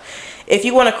yourself. If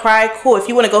you want to cry, cool. If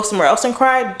you want to go somewhere else and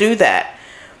cry, do that.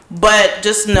 But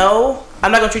just know,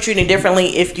 I'm not going to treat you any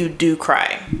differently if you do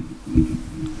cry.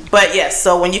 But yes,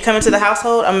 so when you come into the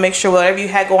household, I'm gonna make sure whatever you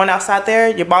had going outside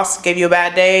there, your boss gave you a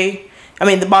bad day. I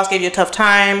mean, the boss gave you a tough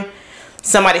time.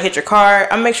 Somebody hit your car. I'm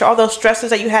gonna make sure all those stresses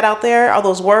that you had out there, all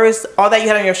those worries, all that you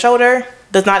had on your shoulder,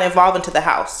 does not involve into the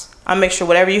house. I'll make sure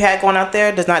whatever you had going out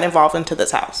there does not involve into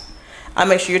this house. I'll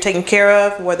make sure you're taken care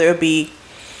of, whether it be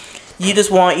you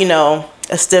just want, you know,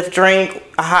 a stiff drink,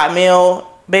 a hot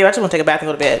meal. Babe, I just want to take a bath and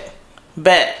go to bed.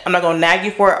 Bet. I'm not gonna nag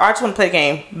you for it. I just want to play the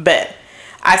game. Bet.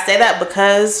 I say that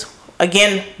because,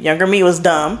 again, younger me was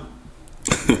dumb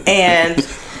and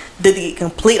did the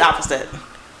complete opposite.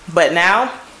 But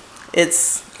now,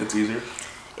 it's easier.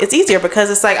 It's easier because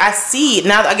it's like I see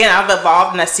now. Again, I've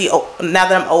evolved and I see now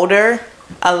that I'm older,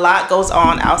 a lot goes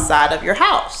on outside of your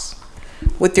house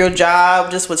with your job,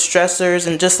 just with stressors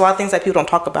and just a lot of things that people don't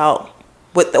talk about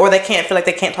with, or they can't feel like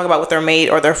they can't talk about with their mate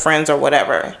or their friends or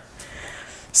whatever.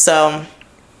 So,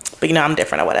 but you know, I'm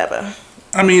different or whatever.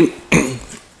 I mean,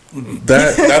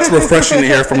 that's refreshing to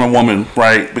hear from a woman,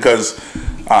 right? Because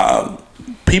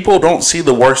people don't see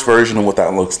the worst version of what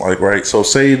that looks like, right? So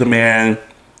say the man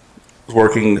is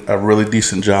working a really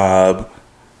decent job,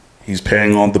 he's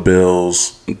paying all the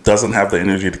bills, doesn't have the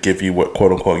energy to give you what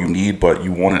quote unquote you need, but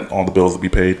you want all the bills to be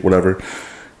paid, whatever.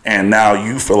 And now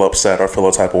you feel upset or feel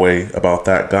a type of way about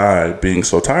that guy being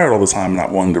so tired all the time,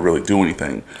 not wanting to really do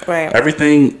anything. Right.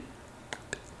 Everything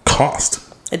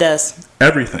cost. It does.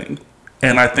 Everything.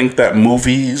 And I think that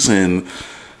movies and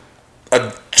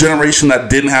a generation that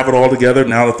didn't have it all together,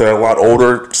 now that they're a lot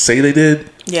older, say they did,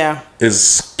 Yeah. is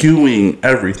skewing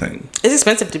everything. It's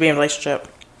expensive to be in a relationship.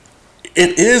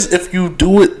 It is if you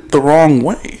do it the wrong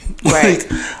way. Right.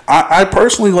 Like, I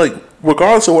personally, like,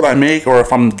 regardless of what I make or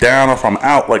if I'm down or if I'm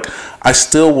out, like, I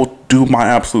still will do my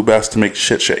absolute best to make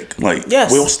shit shake. Like,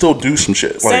 Yes. we'll still do some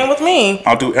shit. Same Like, with me.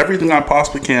 I'll do everything I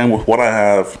possibly can with what I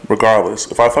have, regardless.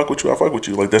 If I fuck with you, I fuck with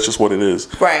you. Like, that's just what it is.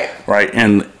 Right. Right.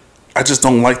 And I just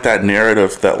don't like that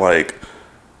narrative that, like,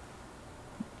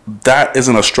 that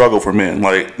isn't a struggle for men.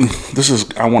 Like, this is,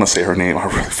 I want to say her name. I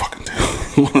really fucking do.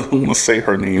 I want to say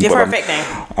her name. Give but her a fake name.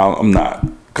 I'm not.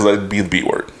 Because that'd be the B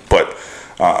word. But,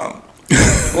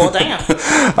 Well, damn.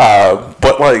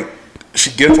 but like,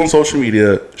 she gets on social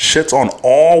media, shits on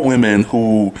all women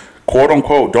who, quote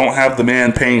unquote, don't have the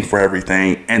man paying for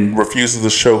everything and refuses to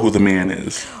show who the man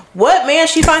is. What man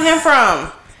she find him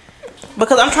from?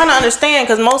 Because I'm trying to understand,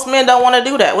 because most men don't want to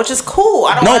do that, which is cool.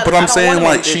 But I'm saying,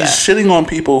 like, she's shitting on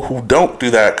people who don't do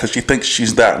that because she thinks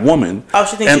she's that woman. Oh,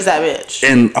 she thinks she's that bitch.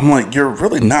 And I'm like, you're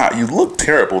really not. You look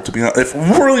terrible, to be honest. If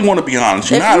we really want to be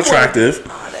honest, you're not attractive.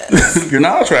 You're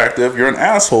not attractive. You're an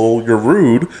asshole. You're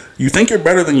rude. You think you're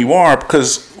better than you are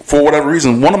because, for whatever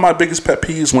reason, one of my biggest pet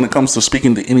peeves when it comes to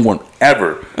speaking to anyone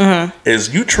ever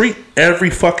is you treat every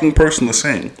fucking person the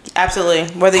same. Absolutely.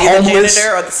 Whether you're the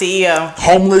janitor or the CEO.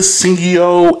 Homeless,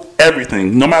 CEO,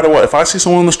 everything. No matter what. If I see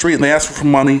someone on the street and they ask for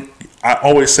money, I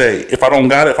always say, if I don't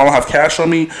got it, if I don't have cash on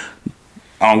me,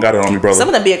 I don't got it on me, brother. Some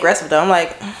of them be aggressive, though. I'm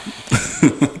like...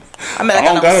 I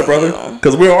don't got it, brother.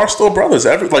 Because we are still brothers.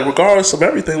 Like, regardless of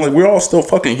everything, like, we're all still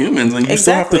fucking humans. And you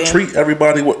still have to treat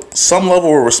everybody with some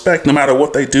level of respect, no matter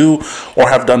what they do or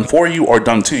have done for you or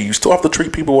done to you. You still have to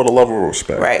treat people with a level of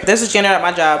respect. Right. There's a janitor at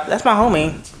my job. That's my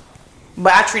homie.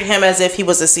 But I treat him as if he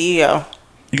was a CEO.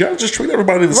 You gotta just treat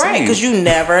everybody the same. Right, because you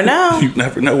never know. You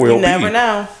never know where you'll be. You never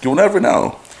know. You'll never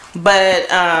know. But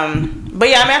yeah, I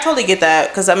mean, I totally get that.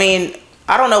 Because, I mean,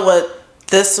 I don't know what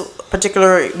this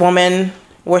particular woman...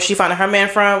 where she finding her man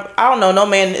from. I don't know no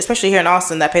man, especially here in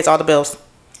Austin, that pays all the bills.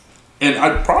 And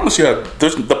I promise you,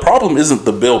 the problem isn't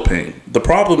the bill paying. The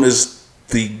problem is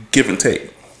the give and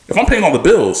take. If I'm paying all the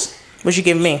bills, what you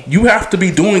giving me? You have to be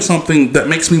doing something that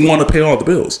makes me want to pay all the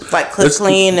bills. Like cook,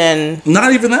 clean, and...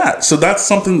 Not even that. So that's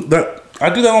something that... I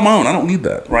do that on my own. I don't need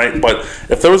that, right? But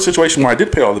if there was a situation where I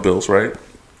did pay all the bills, right?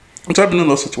 Which I've been in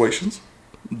those situations.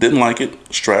 Didn't like it.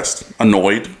 Stressed.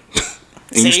 Annoyed.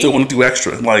 And you still want to do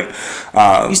extra. Like,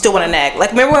 you still want to nag.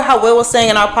 Like, remember how Will was saying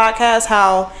in our podcast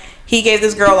how he gave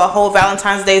this girl a whole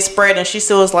Valentine's Day spread and she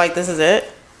still was like, this is it?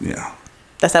 Yeah.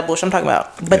 That's that bullshit I'm talking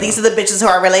about. But these are the bitches who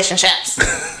are relationships.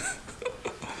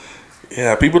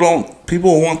 Yeah, people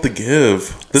want to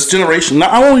give. This generation,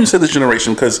 I won't even say this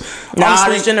generation because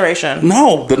honestly, this generation.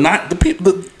 No, the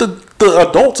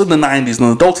adults in the 90s and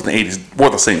the adults in the 80s were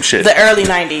the same shit. The early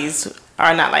 90s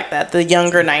are not like that. The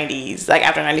younger 90s, like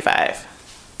after 95.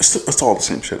 It's all the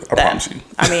same shit. I promise you.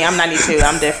 I mean, I'm 92.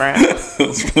 I'm different.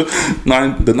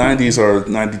 The 90s are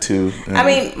 92. I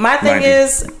mean, my thing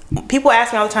is, people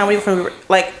ask me all the time, what do you from,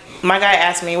 like, my guy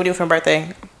asked me, what do you for my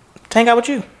birthday? Hang out with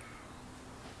you.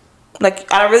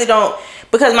 Like, I really don't,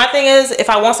 because my thing is, if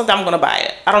I want something, I'm going to buy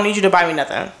it. I don't need you to buy me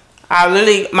nothing.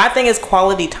 My thing is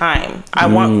quality time. I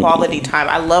want quality time.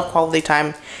 I love quality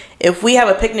time. If we have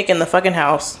a picnic in the fucking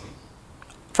house,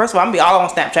 first of all, I'm gonna be all on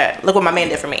Snapchat. Look what my man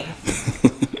did for me.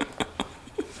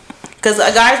 Because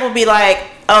guys will be like,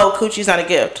 oh, coochie's not a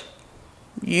gift.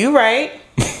 You right.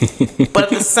 But at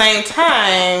the same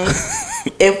time,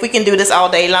 if we can do this all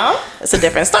day long, it's a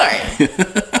different story.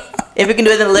 If we can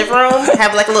do it in the living room,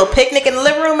 have like a little picnic in the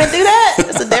living room and do that,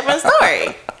 it's a different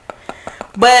story.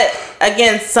 But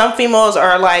again, some females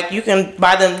are like, you can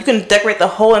buy them, you can decorate the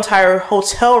whole entire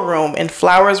hotel room in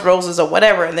flowers, roses, or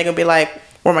whatever, and they're gonna be like,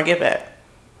 where my gift at?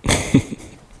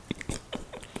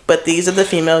 But these are the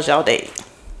females y'all date.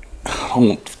 I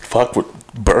don't fuck with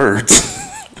birds.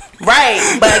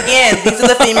 Right, but again, these are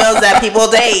the females that people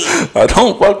date. I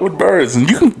don't fuck with birds, and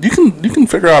you can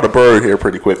figure out a bird here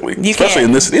pretty quickly. Especially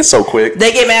in this, it's so quick.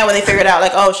 They get mad when they figure it out,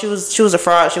 like, oh, she was a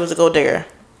fraud, she was a gold digger.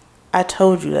 I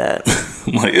told you that.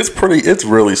 Like, it's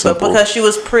really simple. But because she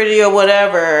was pretty or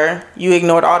whatever, you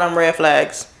ignored all them red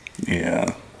flags.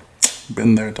 Yeah,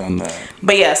 been there, done that.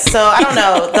 But yes, so I don't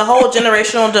know, the whole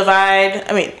generational divide.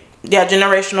 I mean, yeah,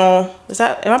 generational.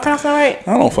 Am I pronouncing that right?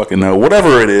 I don't fucking know.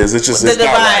 Whatever it is, it's just The it's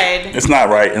divide. not right. It's not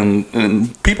right,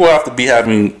 and people have to be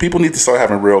having. People need to start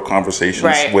having real conversations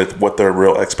with what their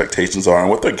real expectations are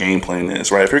and what their game plan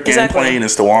is. Right? If your game plan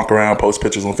is to walk around, post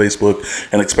pictures on Facebook,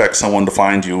 and expect someone to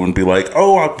find you and be like,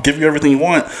 "Oh, I'll give you everything you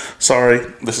want." Sorry,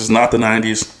 this is not the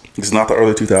 '90s. This is not the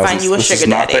early 2000s. Find you a this is sugar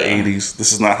not daddy. the 80s.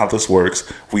 This is not how this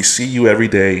works. We see you every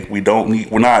day. We're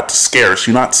not scarce.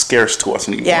 You're not scarce to us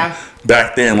anymore. Yeah.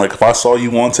 Back then, like if I saw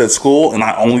you once at school and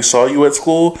I only saw you at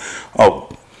school, oh,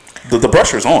 the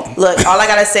pressure's on. Look, all I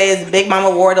gotta say is Big Mama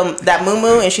wore that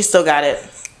muumuu and she still got it.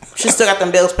 She still got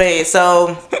them bills paid.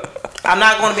 So I'm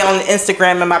not going to be on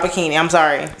Instagram in my bikini. I'm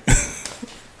sorry.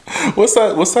 What's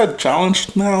that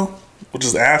challenge now? Which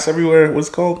is ass everywhere. What's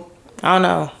it called? I don't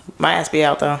know. My ass be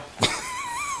out though.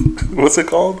 What's it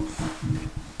called?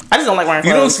 I just don't like wearing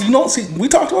clothes. You don't see. We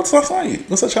talked about this last night.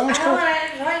 What's that challenge called?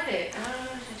 I like it.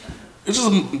 It's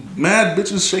just mad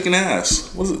bitches shaking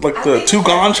ass. Was it like the Two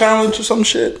Gone challenge or some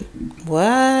shit?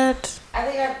 What? I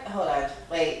think hold on.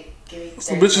 Wait. Give me.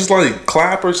 Some bitches like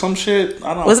clap or some shit.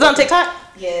 I don't know. Was it on TikTok?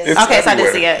 Yes. It's Okay, so I did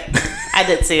everywhere. see it. I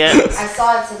did see it. I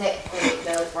saw it today. Wait,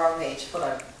 no, wrong page. Hold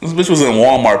on. This bitch was in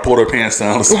Walmart, pulled her pants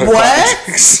down. And started What?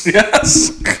 clapping cheeks.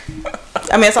 Yes.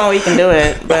 I mean, it's the only way you can do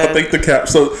it. But I think the cap.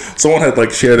 So someone had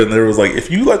like shared it. And there was like, if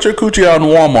you let your coochie out in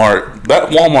Walmart, that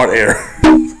Walmart air,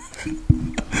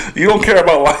 you don't care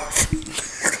about life.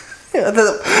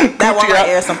 that Walmart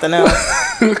air is something else.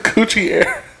 Coochie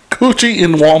air, coochie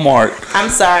in Walmart. I'm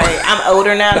sorry. I'm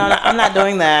older now. No, I'm not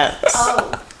doing that.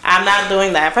 Oh, I'm not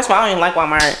doing that. First of all, I don't even like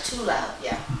Walmart, too loud.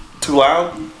 Yeah. Too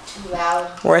loud? Too loud.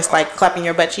 where it's like clapping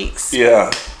your butt cheeks.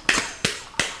 Yeah.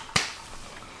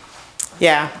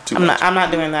 Yeah, Too I'm much.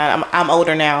 not doing that. I'm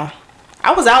older now.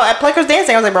 I was out at Pluckers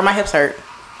dancing. I was like, bro, my hips hurt.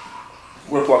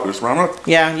 Where Pluckers? Round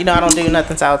Yeah, you know I don't do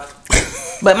nothing south.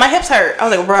 But my hips hurt. I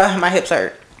was like, bro, my hips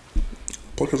hurt.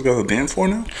 Pluckers got a dance floor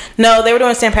now? No, they were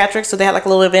doing St. Patrick's, so they had like a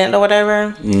little event or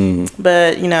whatever.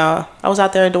 But, you know, I was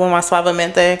out there doing my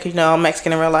suavemente, because, you know, I'm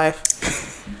Mexican in real life.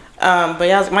 But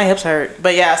yeah, I was like, my hips hurt.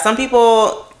 But yeah, some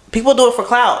people do it for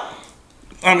clout.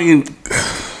 I mean,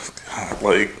 God,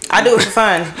 like, I do it for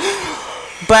fun.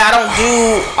 But I don't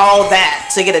do all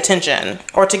that to get attention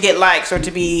or to get likes or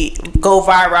to go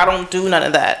viral. I don't do none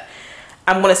of that.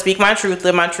 I'm going to speak my truth,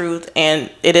 live my truth, and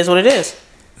it is what it is.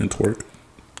 and twerk.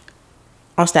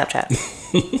 On Snapchat.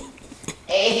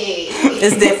 Hey.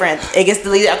 It's different. It gets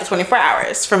deleted after 24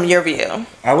 hours from your view.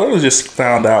 I literally just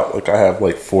found out, like, I have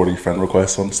like 40 friend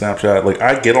requests on Snapchat. Like,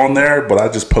 I get on there, but I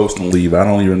just post and leave. I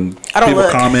don't people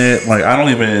look. comment. Like, I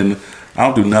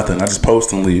don't do nothing. I just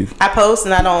post and leave. I post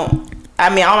and I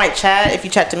might chat if you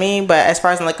chat to me, but as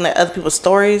far as looking at other people's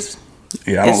stories,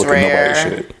 Yeah, I don't it's look rare. at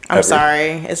nobody's shit. I'm ever. sorry.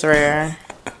 It's rare.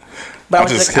 But I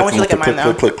want you to look at mine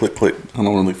though. click. I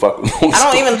don't really fuck with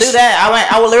I don't even do that.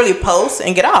 I will literally post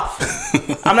and get off.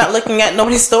 I'm not looking at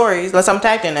nobody's stories unless I'm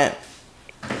tagged in it,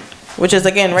 which is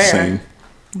again rare. Same.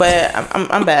 But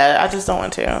I'm bad. I just don't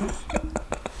want to,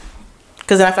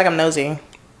 because then I feel like I'm nosy.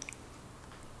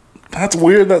 That's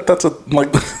weird. That's a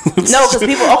like. No, because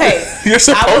people. Okay, You're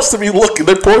supposed to be looking.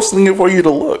 They're posting it for you to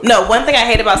look. No, one thing I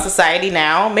hate about society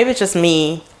now, maybe it's just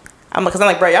me. Because I'm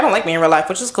like, bro, y'all don't like me in real life,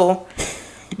 which is cool.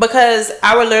 Because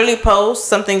I would literally post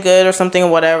something good or something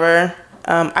or whatever.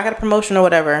 I got a promotion or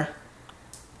whatever.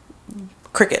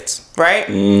 Crickets, right?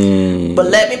 But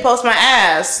let me post my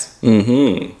ass.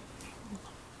 Mm-hmm.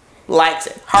 Likes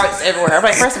it. Hearts everywhere. I'm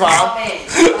like, first of all,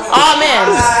 Oh, all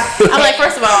men. I'm like,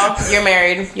 first of all, you're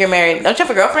married. Don't you have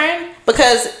a girlfriend?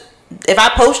 Because if I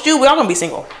post you, we're all going to be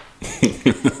single.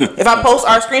 If I post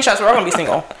our screenshots, we're all gonna be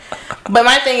single. But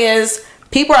my thing is,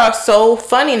 people are so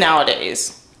funny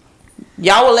nowadays.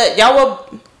 Y'all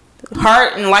will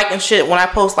heart and like and shit when I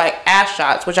post like ass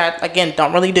shots, which I again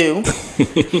don't really do.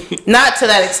 Not to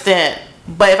that extent.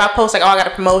 But if I post like, oh, I got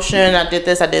a promotion, I did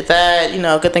this, I did that, you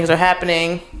know, good things are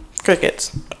happening,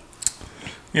 crickets.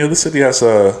 Yeah, the city has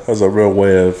a real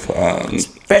way of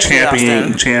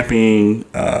championing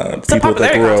people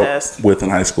that grew up with in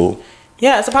high school.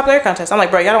 Yeah, it's a popularity contest. I'm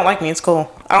like, bro, y'all don't like me. It's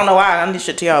cool. I don't know why. I don't do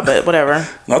shit to y'all, but whatever.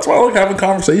 That's why I like having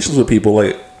conversations with people.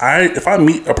 Like, if I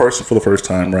meet a person for the first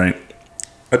time, right,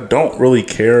 I don't really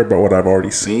care about what I've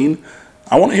already seen.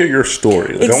 I want to hear your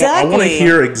story. Like, exactly. I want to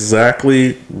hear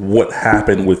exactly what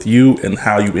happened with you and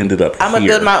how you ended up I'm going to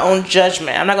build my own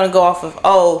judgment. I'm not going to go off of,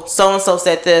 oh, so-and-so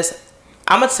said this.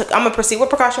 I'm gonna proceed with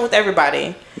precaution with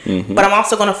everybody. Mm-hmm. But I'm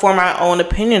also going to form my own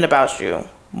opinion about you.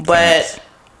 But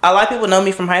a lot of people know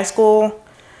me from high school.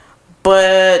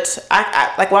 But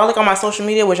I like when I look on my social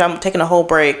media, which I'm taking a whole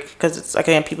break because it's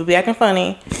again people be acting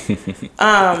funny.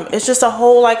 It's just a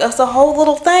whole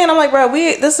little thing. And I'm like, bro,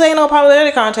 this ain't no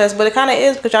popularity contest, but it kind of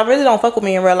is because y'all really don't fuck with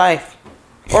me in real life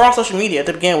or on social media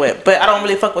to begin with. But I don't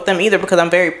really fuck with them either because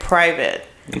I'm very private.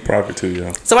 I'm private too,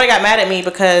 yeah. Somebody got mad at me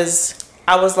because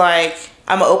I was like,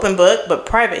 I'm an open book but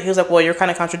private. He was like, well, you're kind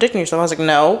of contradicting yourself. I was like,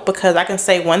 no, because I can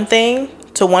say one thing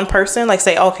to one person, like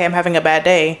say, okay, I'm having a bad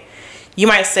day. You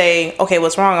might say, okay,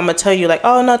 what's wrong? I'm going to tell you like,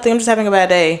 oh, nothing. I'm just having a bad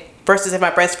day. Versus if my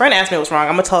best friend asks me what's wrong,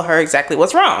 I'm going to tell her exactly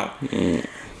what's wrong. Mm.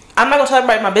 I'm not going to tell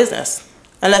everybody my business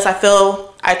unless I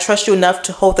feel I trust you enough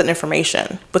to hold that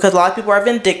information. Because a lot of people are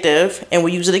vindictive and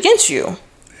will use it against you.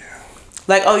 Yeah.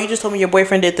 Like, oh, you just told me your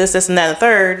boyfriend did this, and that, and the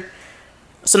third.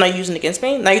 So now you're using it against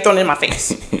me? Now you're throwing it in my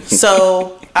face.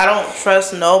 So I don't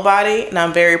trust nobody and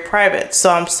I'm very private.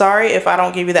 So I'm sorry if I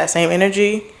don't give you that same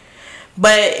energy.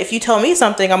 But if you tell me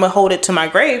something, I'm going to hold it to my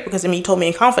grave because I mean, you told me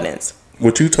in confidence.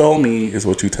 What you told me is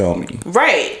what you tell me.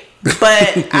 Right.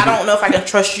 But I don't know if I can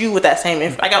trust you with that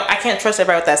same I can't trust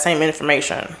everybody with that same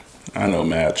information. I know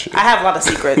mad shit. I have a lot of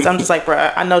secrets. I'm just like, bro,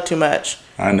 I know too much.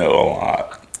 I know a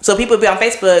lot. So people be on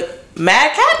Facebook,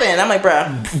 mad capping. I'm like,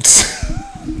 bro.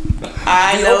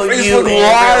 I know you in real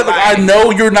life. I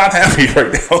know you're not happy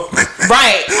right now.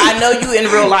 Right. I know you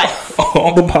in real life.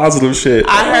 All the positive shit.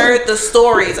 I heard the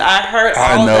stories. I heard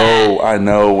all that. I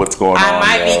know what's going on. I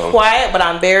might be quiet, but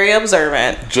I'm very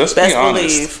observant. Just be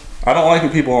honest. I don't like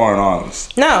when people aren't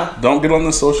honest. No. Don't get on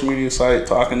the social media site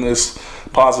talking this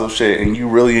positive shit and you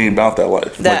really ain't about that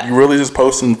life. Like you really just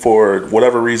posting for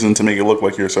whatever reason to make it look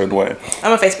like you're a certain way.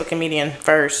 I'm a Facebook comedian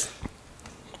first.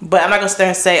 But I'm not going to sit there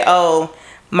and say, oh,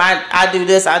 I do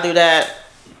this, I do that.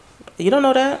 You don't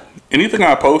know that. Anything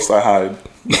I post, I hide.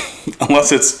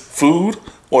 Unless it's food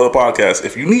or the podcast.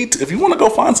 If you want to go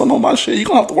find something on my shit, you're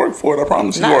going to have to work for it, I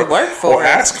promise you. Or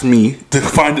ask me to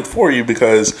find it for you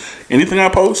because anything I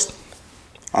post,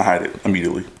 I hide it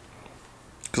immediately.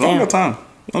 Because I don't got time.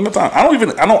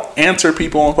 I don't answer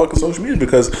people on fucking social media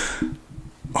because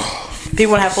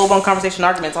people want to have full-blown conversation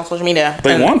arguments on social media.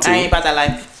 They want to. I ain't about that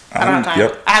life. I don't have time.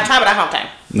 Yep. I have time, but I don't have time.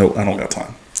 No, I don't got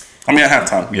time. I mean, I have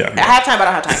time. Yeah. I have time, but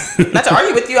I don't have time. Not to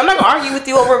argue with you. I'm not gonna argue with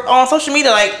you over on social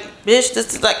media. Like, bitch,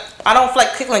 this is like I don't feel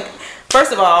like clicking. Like,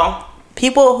 first of all,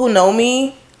 people who know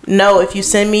me know if you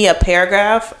send me a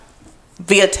paragraph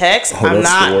via text, I'm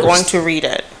not going to read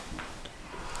it.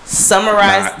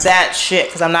 Summarize that shit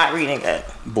because I'm not reading it.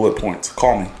 Bullet points.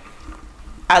 Call me.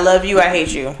 I love you. I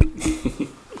hate you.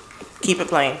 Keep it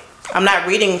plain. I'm not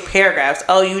reading paragraphs.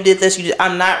 Oh, you did this.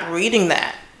 I'm not reading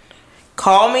that.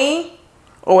 Call me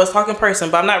or let's talk in person,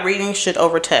 but I'm not reading shit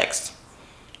over text.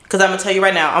 Because I'm going to tell you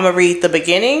right now, I'm going to read the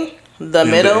beginning, the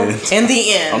middle, and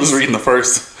the end. I'm just reading the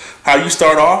first. How you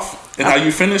start off and how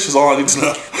you finish is all I need to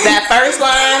know. That first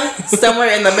line,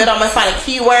 somewhere in the middle, I'm going to find a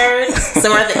keyword,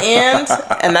 somewhere at the end,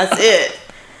 and that's it.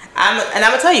 I'm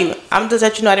going to tell you, I'm just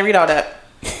let you know I didn't read all that.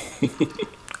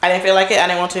 I didn't feel like it. I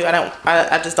didn't want to.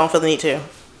 I just don't feel the need to.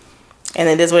 And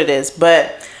it is what it is.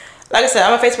 But like I said,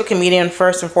 I'm a Facebook comedian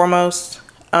first and foremost.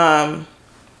 And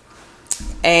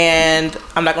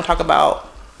I'm not going to talk about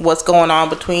what's going on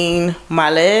between my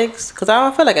legs because I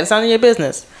don't feel like it. It's none of your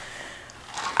business.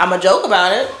 I'm going to joke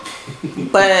about it,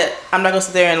 but I'm not going to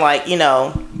sit there and like,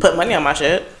 put money on my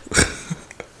shit.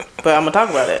 But I'm going to talk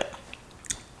about it.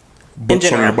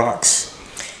 Books on your box.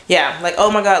 Yeah. Like, oh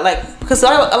my God. Like, because a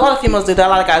lot of females do that. A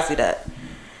lot of guys do that.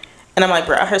 And I'm like,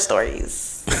 bro, I heard stories.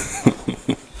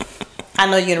 I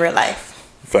know you in real life.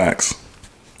 Facts.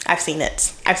 I've seen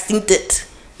it.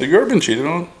 Have you ever been cheated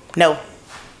on? No.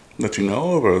 That you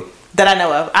know of? Or? That I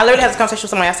know of. I literally had this conversation with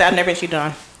somebody. I said, I've never been cheated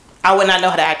on. I would not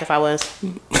know how to act if I was.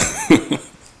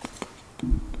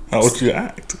 How would you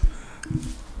act?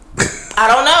 I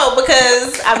don't know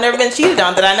because I've never been cheated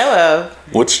on that I know of.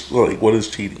 What is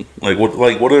cheating?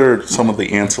 What are some of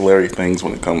the ancillary things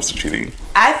when it comes to cheating?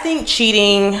 I think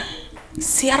cheating.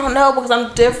 See, I don't know because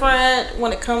I'm different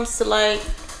when it comes to like.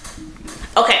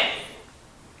 Okay.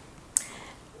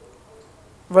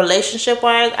 Relationship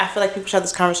wise, I feel like people should have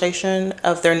this conversation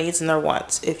of their needs and their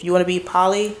wants. If you want to be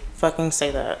poly, fucking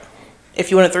say that.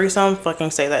 If you want a threesome,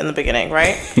 fucking say that in the beginning,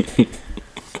 right?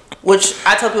 Which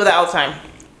I tell people that all the time.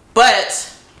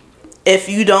 But if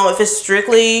you don't, if it's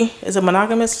strictly, is it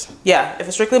monogamous? Yeah, if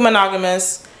it's strictly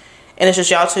monogamous and it's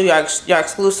just y'all two, y'all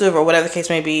exclusive or whatever the case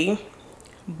may be,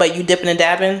 but you dipping and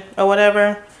dabbing or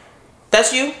whatever,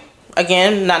 that's you.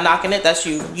 Again, not knocking it, that's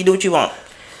you. You do what you want.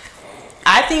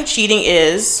 I think cheating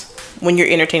is when you're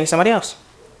entertaining somebody else.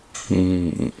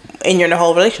 And you're in a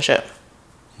whole relationship.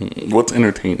 What's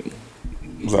entertaining?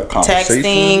 Is that conversations?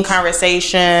 Texting,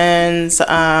 conversations,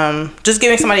 just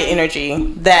giving somebody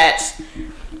energy that,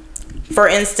 for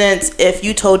instance, if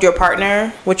you told your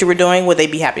partner what you were doing, would they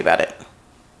be happy about it?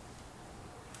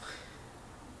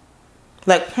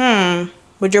 Like,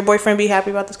 would your boyfriend be happy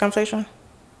about this conversation?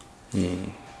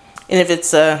 And if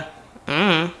it's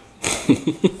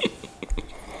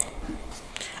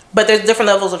But there's different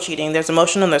levels of cheating. There's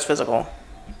emotional and there's physical.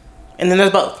 And then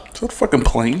there's both. Is that fucking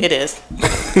plain? It is.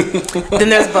 Then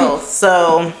there's both.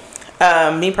 So,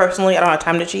 me personally, I don't have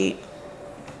time to cheat.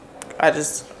 I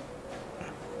just...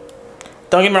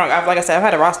 Don't get me wrong. Like I said, I've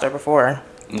had a roster before.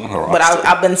 But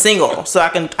I've been single. So I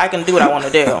can do what I want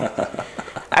to do.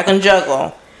 I can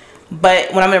juggle.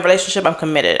 But when I'm in a relationship, I'm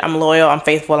committed. I'm loyal. I'm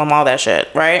faithful. I'm all that shit.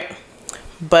 Right?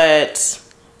 But...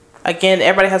 Again,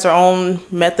 everybody has their own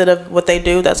method of what they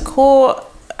do. That's cool.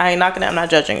 I ain't knocking it. I'm not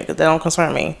judging it because they don't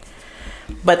concern me.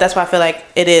 But that's why I feel like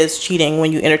it is cheating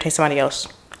when you entertain somebody else.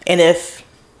 And if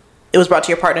it was brought to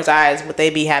your partner's eyes, would they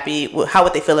be happy? How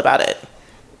would they feel about it?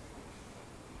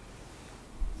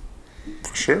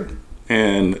 For sure.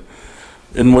 And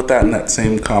with that, in that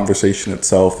same conversation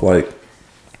itself, like,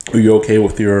 are you okay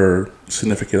with your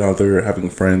significant other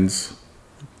having friends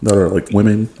that are like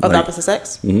women? Of the opposite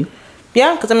sex? Mm-hmm.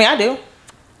 Yeah, because I mean, I do.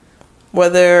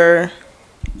 Whether,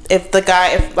 if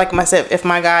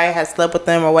my guy has slept with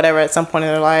them or whatever at some point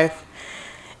in their life,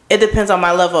 it depends on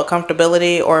my level of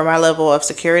comfortability or my level of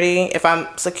security. If I'm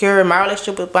secure in my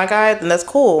relationship with my guy, then that's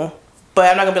cool.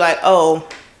 But I'm not going to be like, oh,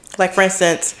 like for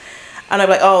instance, I'm not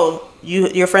like, oh,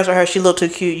 you're friends with her, she a little too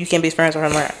cute, you can't be friends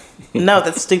with her. No,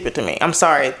 that's stupid to me. I'm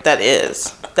sorry, because you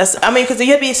have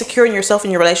to be secure in yourself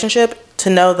in your relationship to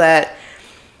know that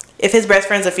if his best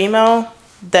friend's a female,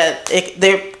 that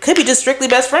they could be just strictly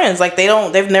best friends. Like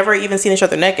they've never even seen each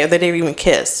other naked. They didn't even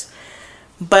kiss.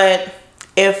 But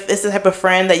if it's the type of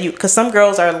friend that because some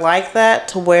girls are like that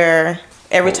to where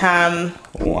every time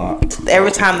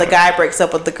the guy breaks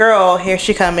up with the girl, here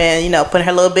she come in, putting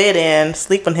her little bit in,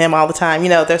 sleep with him all the time.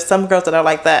 There's some girls that are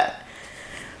like that.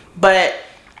 But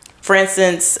for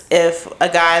instance, if a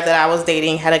guy that I was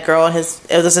dating had a girl and this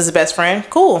is his best friend,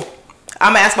 cool.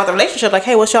 I'm gonna ask about the relationship, like,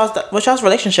 hey, what's y'all's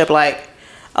relationship like?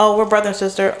 Oh, we're brother and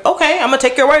sister. Okay, I'm gonna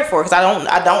take your word for it because I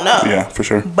don't know. Yeah, for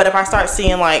sure. But if I start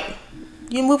seeing like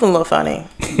you moving a little funny,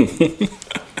 I'm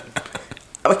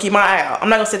gonna keep my eye out. I'm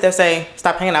not gonna sit there and say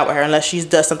stop hanging out with her unless she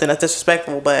does something that's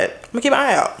disrespectful. But I'm gonna keep my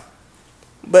eye out.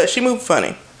 But she moving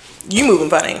funny. You moving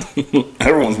funny.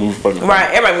 Everyone's moving funny. Right,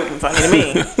 everybody moving funny to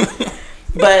me.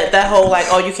 But that whole like,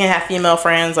 oh, you can't have female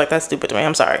friends, like that's stupid to me.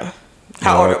 I'm sorry.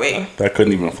 How old are we? That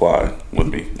couldn't even fly with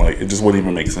me. Like, it just wouldn't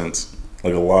even make sense.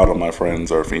 Like, a lot of my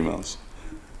friends are females.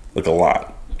 Like, a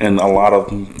lot. And a lot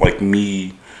of, like,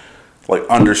 me, like,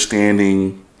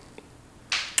 understanding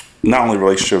not only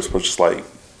relationships, but just, like,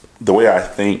 the way I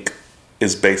think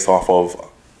is based off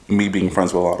of me being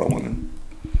friends with a lot of women.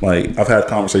 Like, I've had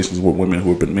conversations with women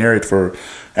who have been married for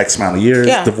X amount of years,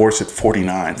 divorced at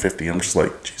 49, 50. I'm just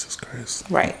like, Jesus Christ.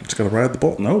 Right. You just got to ride the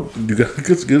boat. No, you got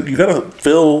to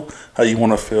feel how you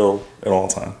want to feel at all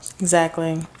times.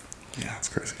 Exactly. Yeah, it's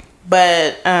crazy.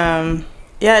 But,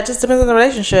 it just depends on the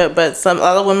relationship. But some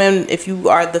other women, if you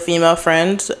are the female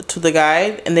friend to the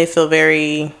guy and they feel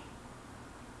very,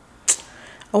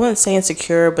 I wouldn't say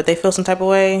insecure, but they feel some type of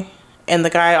way. And the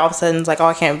guy all of a sudden is like, oh,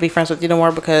 I can't be friends with you no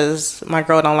more because my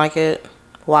girl don't like it.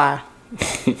 Why?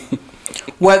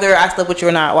 Whether I slept with you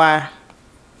or not, why?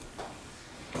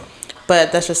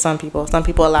 But that's just some people. Some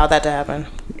people allow that to happen.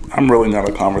 I'm really not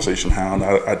a conversation hound.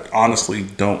 I honestly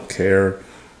don't care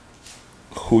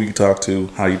who you talk to,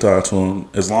 how you talk to them.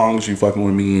 As long as you fucking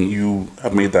with me and you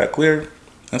have made that clear,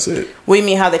 that's it. What do you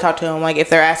mean how they talk to them? Like if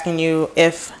they're asking you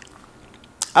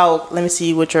let me see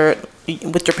you with your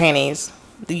panties.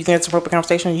 Do you think it's an appropriate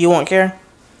conversation? You won't care?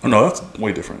 Oh, no, that's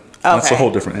way different. That's a Okay. whole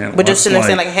different animal. But just That's sitting there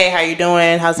saying like, hey, how you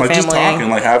doing? How's the like family? just talking,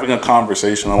 like having a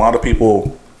conversation. A lot of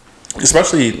people,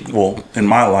 especially in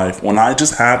my life, when I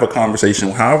just have a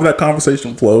conversation, however that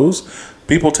conversation flows,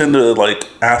 people tend to like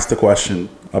ask the question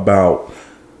about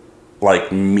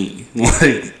like me,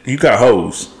 like you got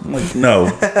hoes. I'm like, no,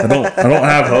 I don't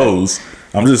have hoes.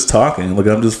 I'm just talking, like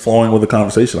I'm just flowing with the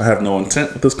conversation. I have no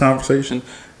intent with this conversation.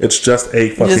 It's just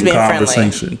a fucking being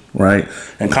conversation, right?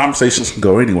 And conversations can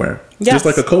go anywhere. Yes. Just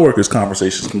like a coworker's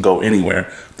conversations can go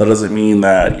anywhere. That doesn't mean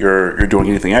that you're doing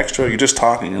anything extra. You're just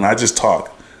talking, and I just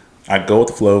talk. I go with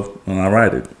the flow and I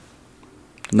ride it.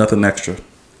 Nothing extra.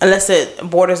 Unless it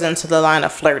borders into the line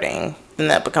of flirting, then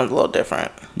that becomes a little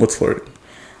different. What's flirting?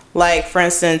 Like, for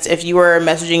instance, if you were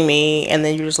messaging me and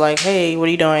then you're just like, hey, what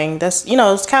are you doing? That's,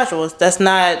 it's casual. That's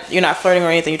not, you're not flirting or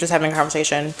anything. You're just having a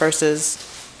conversation versus,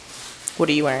 what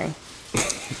are you wearing?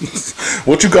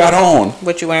 What you got on?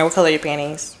 What you wearing? What color are your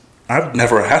panties? I've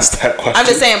never asked that question. I'm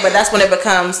just saying, but that's when it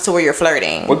becomes to where you're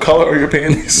flirting. What color are your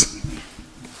panties?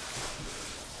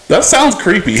 That sounds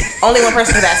creepy. Only one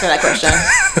person could ask me that question.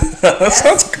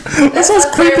 that sounds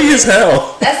creepy as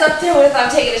hell. That's up there with if I'm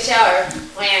taking a shower.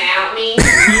 Without me.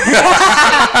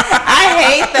 I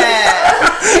hate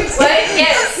that. What?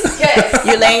 Yes.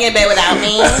 You're laying in bed without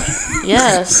me?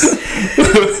 Yes.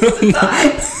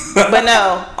 But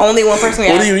no, only one person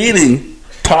can What ask are you eating?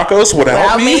 Tacos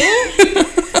without me?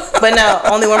 But no,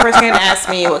 only one person can ask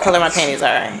me what color my panties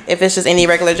are. If it's just any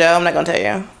regular Joe, I'm not gonna tell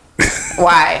you.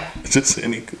 Why? Just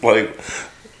any like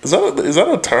is that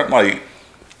a term like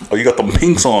oh you got the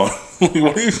pinks on?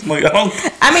 What are you like? I don't.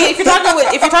 I mean, if you're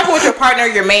talking with your partner,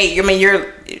 your mate,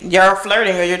 you're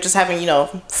flirting or you're just having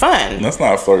fun. That's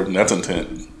not flirting. That's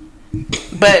intent.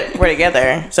 But we're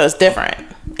together, so it's different.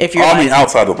 If you're I mean,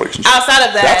 outside of the relationship. outside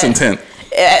of that, That's intent.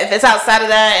 If it's outside of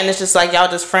that and it's just like y'all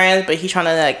just friends, but he's trying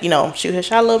to like shoot his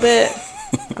shot a little bit.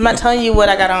 I'm not telling you what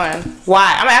I got on.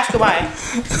 Why? I'm gonna ask you why.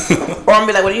 Or I'm gonna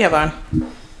be like, what do you have on?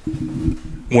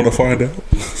 Want to find out?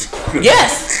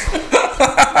 Yes.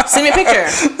 Send me a picture.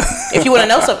 If you want to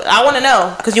know something, I want to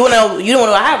know because you want to know. You don't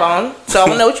know what I have on, so I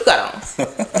want to know what you got on.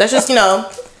 That's just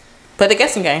play the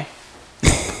guessing game.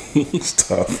 It's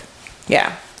tough.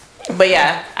 Yeah, but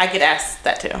yeah, I get asked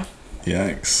that too.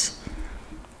 Yikes.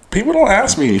 People don't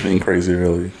ask me anything crazy,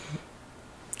 really.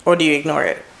 Or do you ignore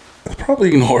it? I probably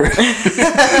ignore it.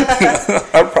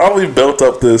 I probably built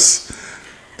up this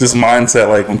mindset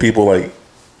like when people like.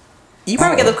 You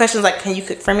probably get the questions like, "Can you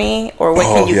cook for me?" or "What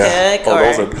can you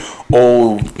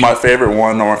cook?" My favorite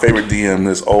one or my favorite DM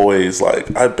is always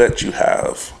like, "I bet you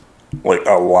have like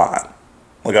a lot.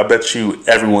 Like I bet you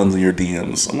everyone's in your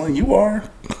DMs." I'm like, "You are?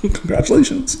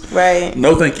 Congratulations." Right.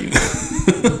 No, thank you.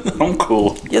 I'm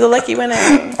cool. You're the lucky winner.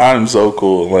 I'm so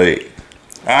cool. Like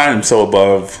I'm so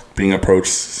above being approached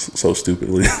so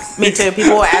stupidly. Me too.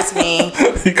 People will ask me.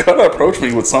 You gotta approach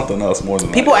me with something else more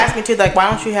than People that. ask me too, like, why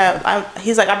don't you have?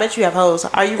 He's like, I bet you have hoes.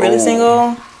 Are you really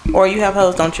single, or you have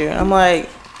hoes? Don't you? I'm like,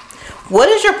 what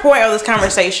is your point of this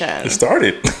conversation? It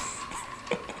started.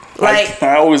 Like,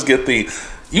 I always get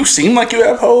you seem like you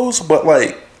have hoes, but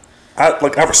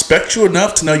I respect you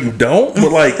enough to know you don't,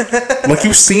 but like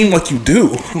you seem like you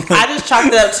do. I just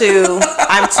chalked it up to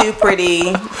I'm too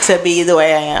pretty to be the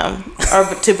way I am or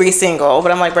to be single.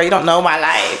 But I'm like, bro, you don't know my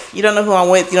life. You don't know who I'm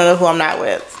with. You don't know who I'm not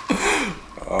with.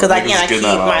 Because I cannot keep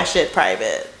my shit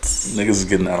private. Niggas is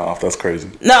getting that off. That's crazy.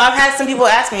 No, I've had some people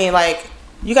ask me like,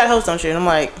 you got hoes, don't you? And I'm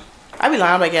like, I be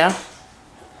lying. I'm like, yeah.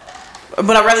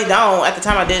 But I really don't. At the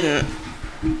time, I didn't.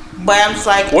 But I'm just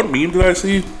like, What meme did I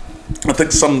see? I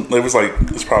think it was like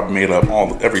it's probably made up.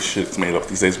 Every shit's made up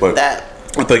these days. But that.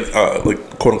 I think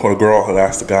like quote unquote a girl had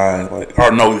asked the guy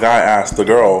the guy asked the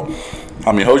girl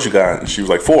how many hoes you got, and she was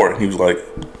like 4. And he was like,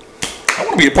 I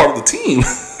want to be a part of the team.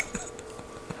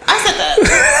 I said that.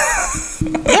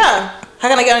 Yeah. How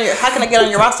can I get on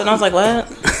your roster? And I was like, what?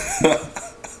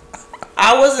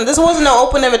 This wasn't no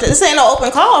open invitation. This ain't no open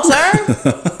call, sir.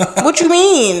 What you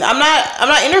mean? I'm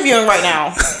not interviewing right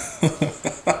now.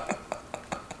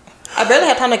 I barely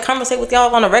have time to conversate with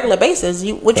y'all on a regular basis.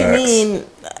 What you mean?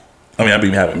 I mean, I've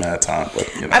been having mad time, but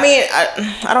I mean,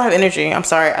 I don't have energy. I'm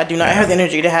sorry. I do not have the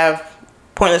energy to have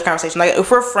pointless conversation. Like,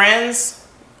 if we're friends,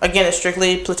 again, it's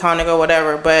strictly platonic or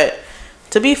whatever, but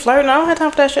to be flirting, I don't have time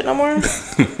for that shit no more.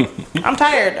 I'm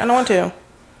tired. I don't want to.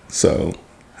 So,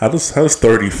 how does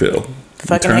 30 feel?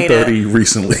 Fucking you hate turned 30 it.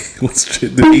 recently.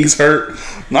 The knees hurt?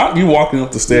 Not you walking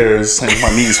up the stairs saying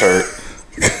my knees hurt.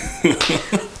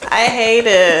 I hate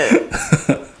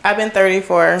it. I've been 30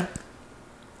 for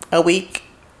a week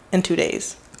and 2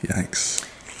 days. Yikes.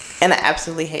 And I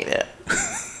absolutely hate it.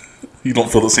 You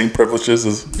don't feel the same privileges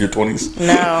as your 20s?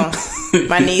 No.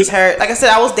 My knees hurt. Like I said,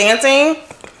 I was dancing.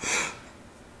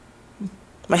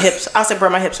 My hips. I said, bro,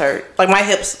 my hips hurt. Like, my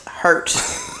hips hurt.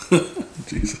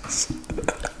 Jesus.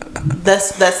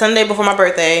 That Sunday before my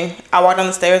birthday, I walked down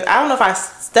the stairs. I don't know if I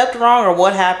stepped wrong or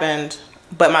what happened,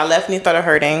 but my left knee started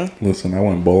hurting. Listen, I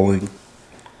went bowling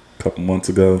a couple months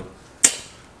ago.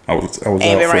 I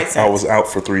was out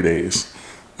for 3 days.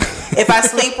 If I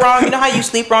sleep wrong, you know how you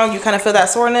sleep wrong, you kind of feel that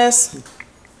soreness?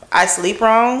 I sleep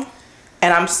wrong,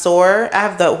 and I'm sore. I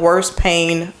have the worst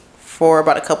pain for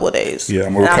about a couple of days. Yeah,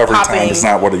 my recovery time is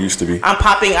not what it used to be. I'm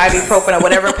popping ibuprofen or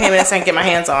whatever pain medicine I can get my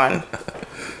hands on.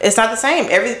 It's not the same.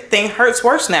 Everything hurts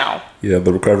worse now. Yeah,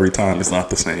 the recovery time is not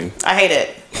the same. I hate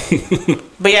it.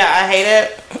 But yeah, I hate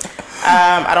it.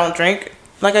 I don't drink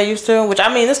like I used to, which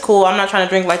I mean, it's cool. I'm not trying to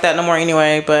drink like that no more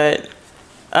anyway, but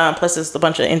plus it's a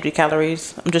bunch of empty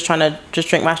calories. I'm just trying to just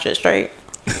drink my shit straight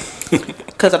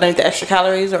because I don't need the extra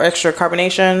calories or extra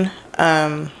carbonation.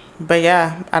 But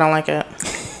yeah, I don't like it.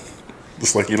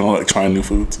 Just like you don't like trying new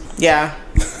foods? Yeah,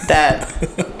 that.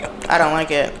 I don't like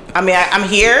it. I mean, I'm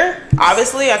here.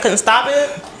 Obviously, I couldn't stop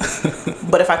it.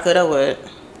 But if I could, I would.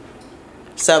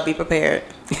 So be prepared.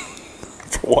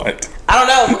 For what? I don't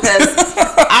know, because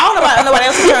I don't know about nobody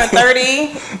else who turned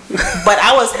 30, but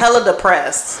I was hella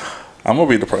depressed. I'm going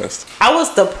to be depressed. I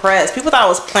was depressed. People thought I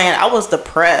was playing. I was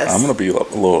depressed. I'm going to be a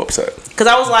little upset. Because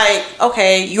I was like,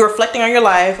 okay, you're reflecting on your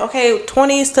life. Okay,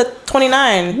 20s to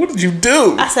 29. What did you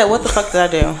do? I said, what the fuck did I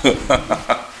do?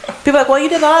 People are like, well, you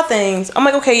did a lot of things. I'm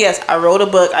like, okay, yes, I wrote a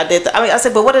book. I did. I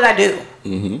said, but what did I do?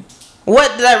 Mm-hmm.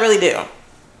 What did I really do?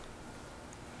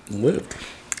 Lived.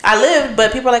 I lived,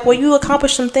 but people are like, well, you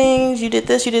accomplished some things. You did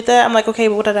this, you did that. I'm like, okay,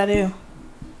 but what did I do?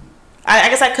 I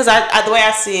guess because the way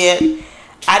I see it,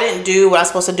 I didn't do what I was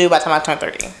supposed to do by the time I turned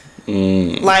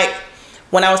 30. Like,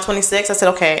 when I was 26, I said,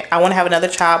 okay, I want to have another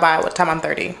child by the time I'm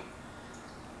 30.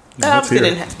 That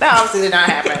obviously did not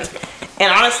happen.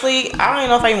 And honestly, I don't even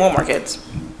know if I even want more kids.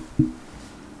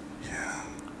 Yeah.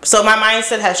 So my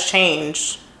mindset has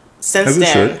changed since As it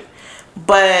then. should.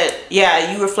 But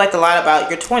yeah, you reflect a lot about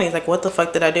your 20s. Like, what the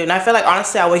fuck did I do? And I feel like,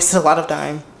 honestly, I wasted a lot of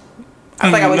time. I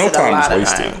feel like I wasted a lot of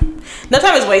time. No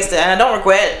time is wasted. And I don't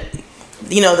regret,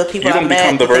 the people I met. You don't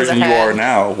become the version you are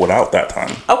now without that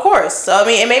time. Of course. So, I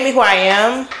mean, it made me who I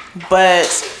am.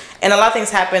 And a lot of things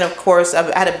happened, of course.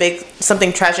 I had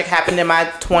something tragic happened in my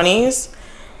 20s.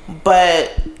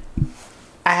 But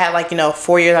I had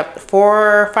 4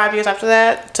 or 5 years after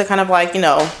that to kind of roll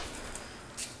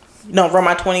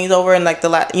my 20s over and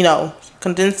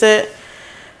condense it.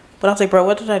 But I was like, bro,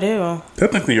 what did I do?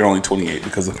 Technically, you're only 28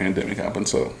 because the pandemic happened.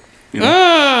 So,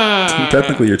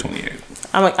 technically, you're 28.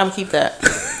 I'm keep that.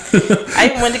 I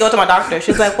even went to go to my doctor.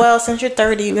 She was like, well, since you're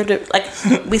 30, we have to,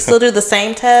 we still do the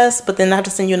same test, but then I have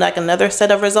to send you another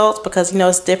set of results because,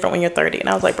 it's different when you're 30. And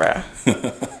I was like, bro.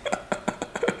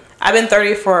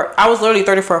 I was literally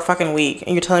 30 for a fucking week.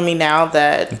 And you're telling me now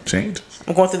that Change.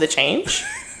 I'm going through the change?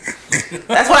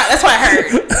 That's what I heard.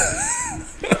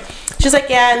 She's like,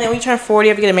 yeah, and then when you turn 40, you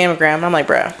have to get a mammogram. And I'm like,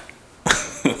 bro,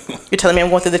 you're telling me I'm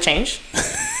going through the change?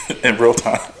 In real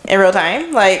time. In real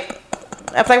time? Like,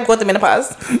 I feel like I'm going through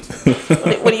menopause.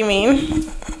 What do you mean?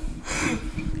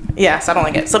 Yeah, so I don't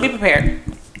like it. So be prepared.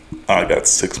 I got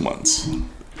 6 months.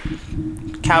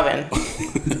 Calvin.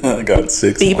 I got 6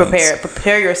 months. Be prepared.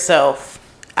 Prepare yourself.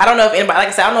 I don't know if anybody, like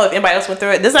I said, I don't know if anybody else went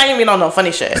through it. This ain't even on no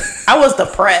funny shit. I was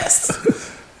depressed.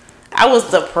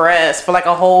 For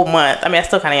a whole month. I mean, I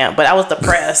still kind of am, but I was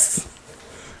depressed.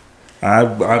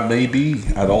 I may be.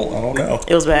 I don't know.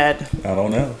 It was bad. I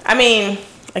don't know. I mean,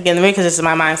 again, maybe because this is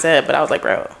my mindset, but I was like,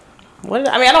 bro,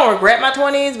 I don't regret my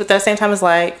 20s, but at the same time, it's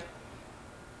like,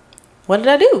 what did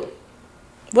I do?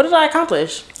 What did I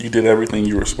accomplish? You did everything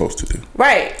you were supposed to do.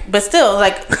 Right. But still, I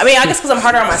guess because I'm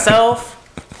harder on myself,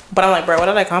 but I'm like, bro, what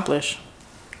did I accomplish?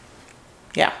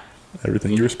 Yeah.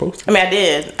 Everything you were supposed to. I mean,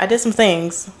 I did some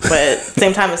things, but at the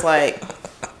same time, it's like,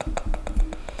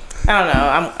 I don't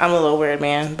know. I'm a little weird,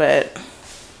 man, but.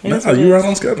 No, you're right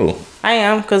on schedule. I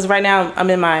am, because right now I'm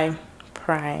in my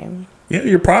prime. Yeah,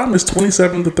 your prime is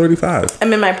 27 to 35.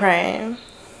 I'm in my prime.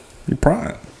 Your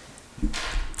prime.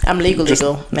 I'm legal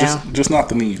now. Just not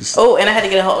the knees. Oh, and I had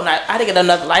to get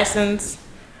another license.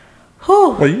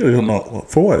 Whew. Well, you don't know.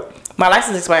 For what? My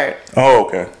license expired. Oh,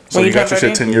 okay. So you got your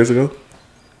shit 10 years ago?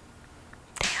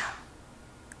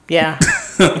 Yeah.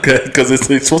 Okay, because it's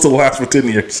supposed to last for 10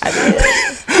 years. I did.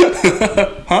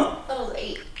 Huh? That was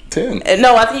 8. 10.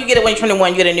 No, I think you get it when you're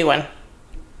 21, you get a new one.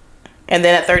 And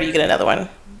then at 30, you get another one.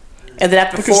 And then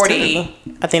after 40,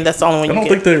 I think that's the only one you get. I don't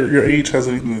think that your age has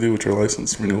anything to do with your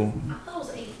license renewal. That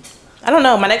was 8. I don't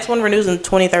know. My next one renews in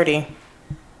 2030.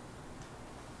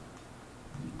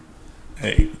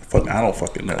 Hey, I don't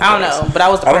fucking know. I don't know, but I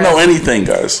was I don't depressed. know anything,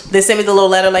 guys. They sent me the little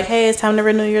letter like, hey, it's time to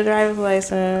renew your driver's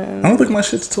license. I don't think my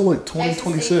shit's till like Texas state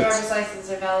 2026. driver's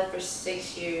license are valid for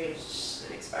 6 years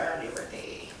and expire on your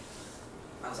birthday.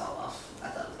 I was all off. I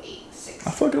thought it was 8, 6. I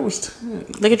thought it was 10.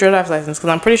 Look at your driver's license, because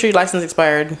I'm pretty sure your license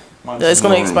expired. Mine's It's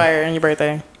going to in the room. expire on your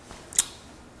birthday.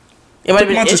 It I might have think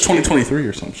been mine's just issued. 2023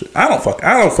 or some shit. I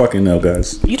don't fucking know,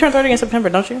 guys. You turn 30 in September,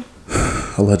 don't you?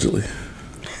 Allegedly.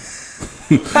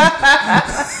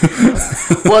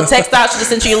 Well, TxDOT should have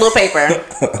sent you a little paper.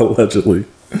 Allegedly.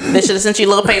 They should have sent you a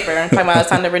little paper talking about it's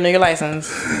time to renew your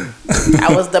license.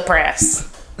 I was depressed.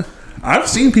 I've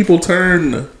seen people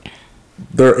turn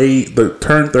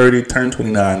turn 30, turn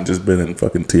 29, and just been in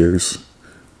fucking tears.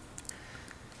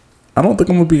 I don't think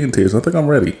I'm gonna be in tears. I think I'm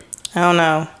ready. I don't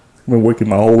know. I've been working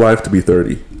my whole life to be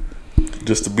 30.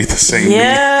 Just to be the same me.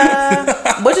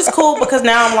 Yeah, which is cool because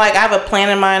now I'm like I have a plan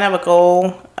in mind, I have a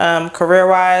goal, career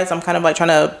wise. I'm kind of like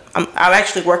I'm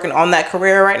actually working on that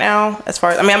career right now. As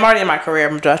far as I'm already in my career.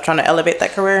 I'm just trying to elevate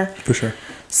that career. For sure.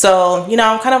 So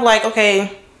I'm kind of like,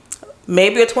 okay,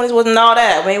 maybe your 20s wasn't all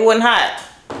that, maybe it wasn't hot,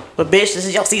 but bitch, this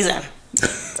is your season.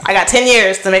 I got 10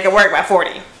 years to make it work by 40.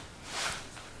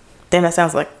 Damn, that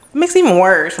sounds like it makes it even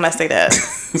worse when I say that.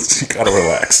 You gotta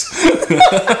relax.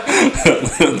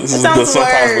 This is the Sometimes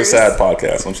We're worse. Sad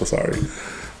podcast. I'm so sorry.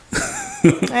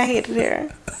 I hate it here.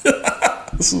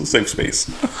 This is a safe space.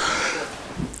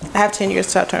 I have 10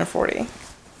 years till I turn 40.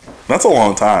 That's a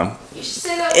long time. You should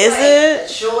say that. Is it?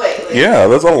 Joy. Yeah,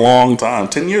 that's a long time.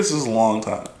 10 years is a long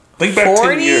time. Think back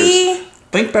 40? 10 years.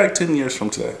 Think back 10 years from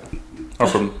today. Or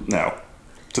from now.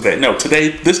 Today. No, today.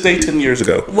 This day 10 years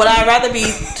ago. Would I rather be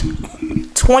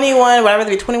 21? Would I rather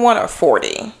be 21 or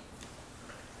 40?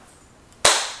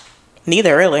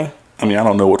 Neither, really. I mean, I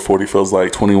don't know what 40 feels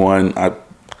like. 21, I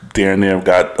damn near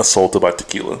got assaulted by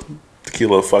tequila.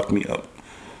 Tequila fucked me up.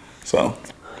 So,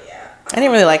 I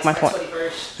didn't really like my 20.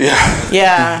 21st. yeah.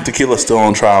 Yeah. Tequila's still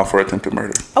on trial for attempted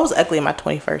murder. I was ugly in my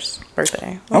 21st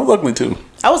birthday. I was ugly too.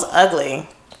 I was ugly.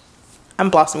 I'm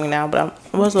blossoming now, but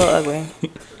I was a little ugly.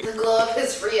 The glow up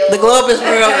is real. The glow up is real,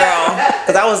 girl.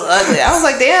 Because I was ugly. I was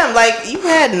like, damn, like, you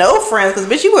had no friends because,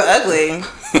 bitch, you were ugly.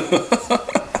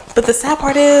 But the sad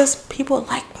part is, people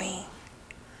like me.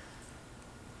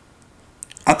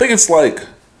 I think it's like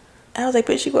I was like,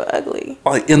 bitch, you were ugly.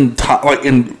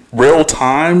 in real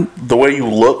time, the way you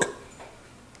look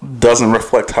doesn't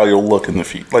reflect how you'll look in the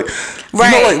future. Like,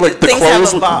 Right. you know, like the Things have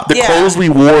clothes, evolved. the Yeah. clothes we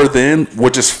wore then were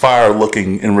just fire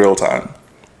looking in real time.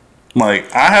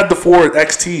 Like, I had the 4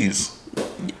 XTs.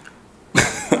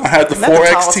 I had the Not 4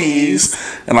 the tall XTs, tees.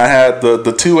 and I had the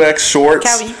 2X shorts.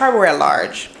 Calvin, you probably wear a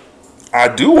large. I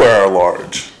do wear a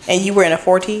large. And you were in a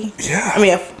 4T? Yeah. I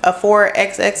mean, a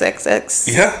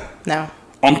 4XXXX? Yeah, No.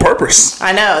 on purpose.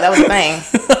 I know. That was the thing.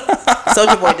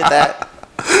 Soulja Boy did that.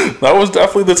 That was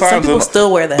definitely the time. Some people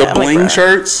still wear that. The I'm like, bling bruh.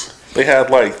 shirts. They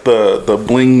had like the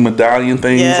bling medallion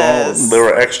things. Yes. They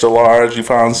were extra large. You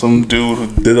found some dude who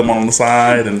did them on the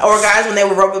side and Or guys when they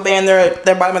would rubber band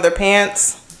their bottom of their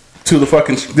pants. to the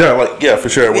fucking for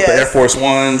sure with the Yes. Air Force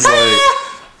Ones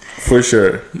for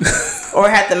sure. Or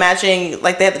had the matching,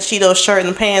 like they had the Cheetos shirt and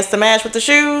the pants to match with the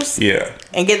shoes. Yeah.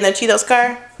 And getting their Cheetos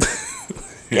car.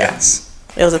 Yes.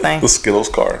 It was a thing. The Skittles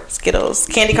car. Skittles.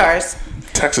 Candy cars.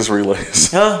 Texas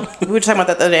Relays. Oh, we were just talking about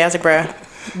that the other day. I was like,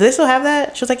 bruh, do they still have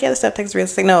that? She was like, yeah, they still have Texas Relays.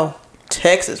 I was like, no.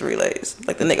 Texas Relays.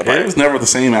 Like the nigga part. It was never the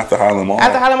same after Highland Mall.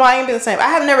 After Highland Mall, I ain't been the same. I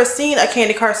have never seen a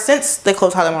candy car since they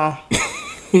closed Highland Mall.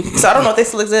 So I don't know if they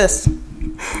still exist.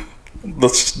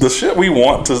 The shit we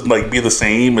want to like be the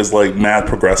same is like mad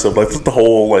progressive. Like this is the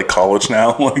whole like college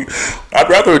now. Like I'd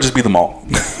rather it just be the mall.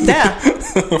 Yeah.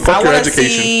 Fuck I your want to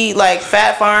education. see like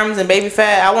Fat Farms and Baby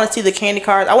Fat. I want to see the candy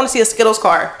cars. I want to see a Skittles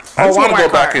car. I Or just want to Walmart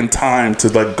go back car. in time to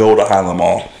like go to Highland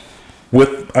Mall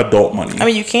with adult money. I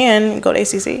mean, you can go to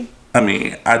ACC.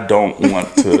 I don't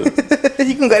want to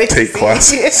You can go to ACC. take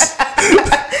classes.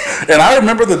 And I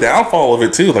remember the downfall of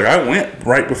it too. Like I went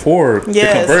right before it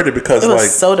Yes. converted because It was like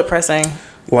so depressing.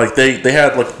 like they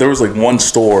had like there was like one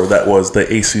store that was the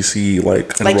ACC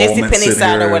like Like enrollment JCPenney side or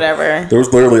center. whatever. There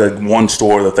was literally like one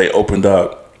store that they opened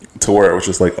up to where it was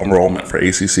just like enrollment for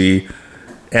ACC,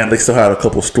 and they still had a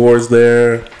couple stores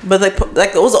there. But like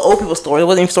it was an old people store. It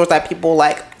wasn't even stores like people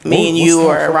like me and you What's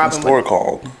the or fucking Robin. store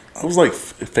called? It was like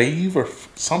Fave or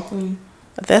something.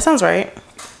 That sounds right.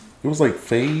 It was like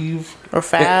Fave. Or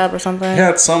Fab or something. It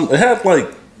had some. It had like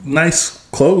nice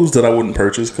clothes that I wouldn't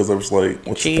purchase because I was like,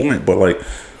 "What's Cheap. the point?" But like,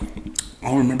 I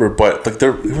don't remember. But like,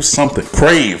 there it was something.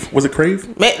 Crave, was it Crave?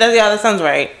 Yeah, that sounds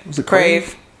right. Was it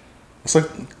Crave. It's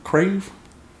like Crave.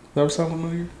 That was something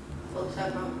familiar. What are we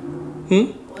talking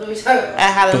about? What are we talking about?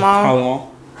 At Highland Mall. Highland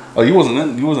Mall. Oh, you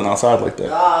wasn't outside like that.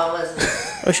 Oh, I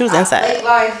wasn't. Oh, she was inside.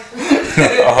 Lakeline.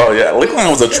 Oh yeah, Lakeline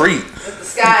was a treat. With the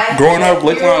sky. Growing up,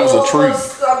 Lakeline was a treat.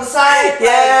 On the side.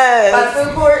 Yes. By the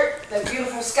food court. The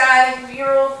beautiful sky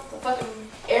mural. The fucking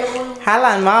air balloon.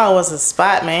 Highline Mall was a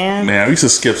spot, man. Man, we used to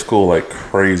skip school like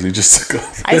crazy just to go.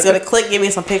 I used to go to Click, give me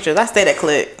some pictures. I stayed at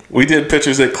Click. We did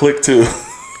pictures at Click too.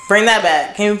 Bring that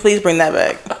back. Can you please bring that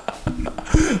back?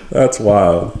 That's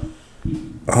wild.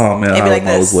 Oh man, Maybe Highland like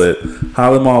Mall was lit.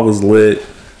 Highland Mall was lit.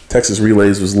 Texas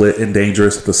Relays was lit and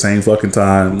dangerous at the same fucking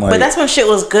time. Like, But that's when shit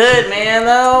was good, man.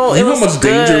 Though you it know was how much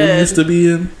danger we used to be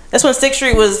in. That's when 6th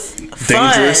Street was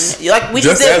fun. Dangerous. Like we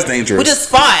Just did, as dangerous. We just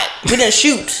fought. We didn't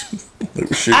shoot. They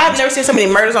were shooting. I've never seen so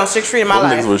many murders on 6th Street in my Them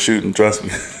life. niggas was shooting. Trust me.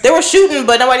 They were shooting,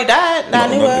 but nobody died. That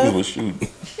I No, knew them niggas of. was shooting.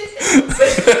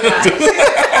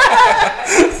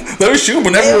 They were shooting,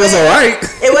 but everything was alright.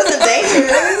 It wasn't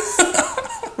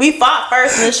dangerous. We fought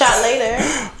first and then shot later.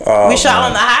 We shot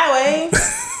on the highway.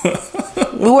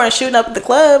 We weren't shooting up at the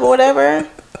club or whatever.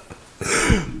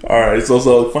 All right,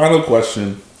 so final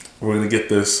question. We're gonna get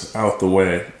this out the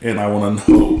way, and I want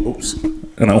to know. Oops.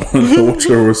 And I want to know what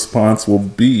your response will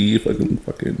be if I can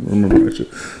fucking remember that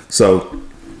shit. So,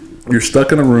 you're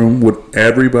stuck in a room with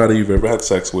everybody you've ever had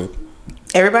sex with.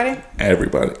 Everybody?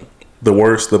 Everybody. The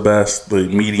worst, the best, the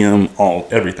medium, all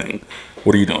everything.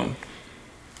 What are you doing?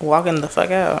 Walking the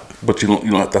fuck out. But you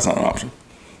don't. That's not an option.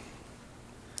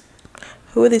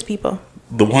 Who are these people?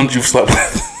 The ones you've slept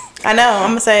with. I know. I'm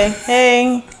gonna say,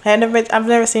 hey, I've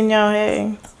never seen y'all.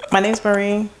 Hey, my name's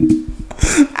Marie.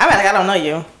 I'm like, I don't know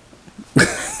you.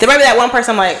 There might be that one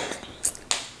person. I'm like,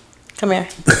 come here.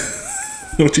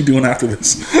 What you doing after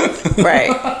this? Right.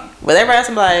 But everybody else,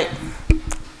 I'm like,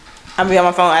 I'll be on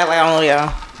my phone. Act like I don't know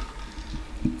y'all.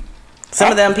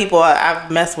 Some of them people I've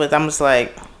messed with, I'm just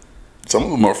like, Some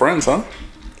of them are friends, huh?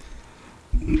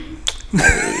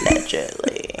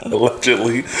 allegedly.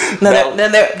 Allegedly. No, Now,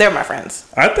 they're my friends.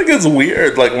 I think it's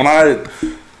weird. Like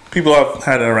people I've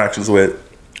had interactions with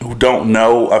who don't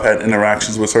know I've had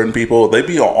interactions with certain people, they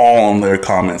be all on their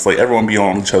comments. Like everyone be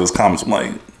on each other's comments. I'm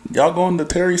like, y'all going to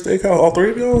Terry's Steakhouse? All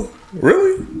three of y'all?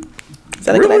 Really? Is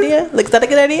that a good idea? Like, is that a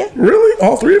good idea? Really?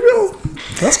 All three of y'all?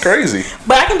 That's crazy.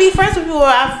 But I can be friends with people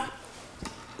I've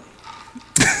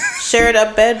shared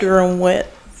a bedroom with.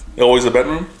 Always a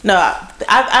bedroom? No,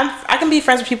 I can be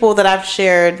friends with people that I've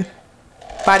shared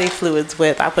body fluids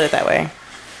with. I'll put it that way.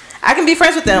 I can be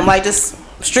friends with them, like just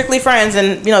strictly friends,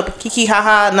 and kiki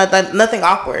haha, nothing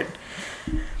awkward.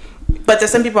 But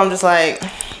there's some people I'm just like,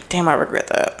 damn, I regret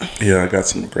that. Yeah, I got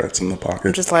some regrets in the I'm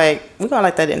pocket. just like, we're gonna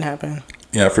like that didn't happen.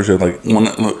 Yeah, for sure. Like when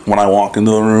I walk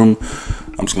into the room,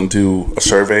 I'm just gonna do a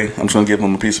survey. I'm just gonna give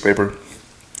them a piece of paper,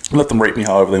 let them rate me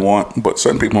however they want. But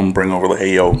certain people I'm gonna bring over like,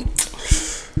 hey yo,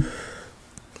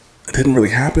 it didn't really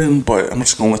happen, but I'm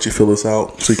just gonna let you fill this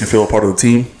out so you can feel a part of the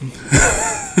team.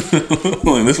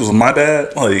 Like, this was my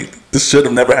bad. Like this should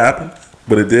have never happened,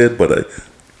 but it did. But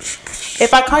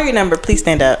If I call your number, please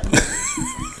stand up.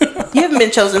 You haven't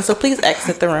been chosen, so please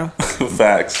exit the room.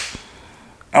 facts.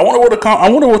 I wonder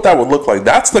what that would look like.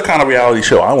 That's the kind of reality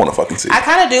show I want to fucking see. I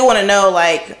kind of do want to know,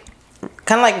 like,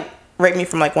 kind of like rate me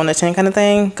from like 1 to 10 kind of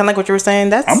thing. Kind of like what you were saying.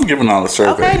 That's I'm giving out a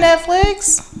survey. okay.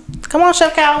 Netflix, come on,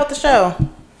 Chef Cal with the show.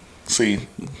 See,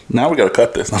 now we gotta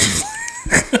cut this.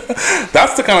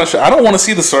 That's the kind of shit. I don't want to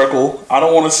see The Circle. I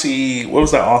don't want to see, what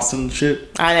was that Austin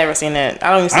shit? I never seen it.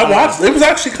 I don't even. I watched. It was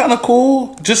actually kind of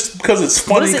cool, just because it's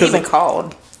funny. What is it even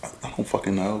called? I don't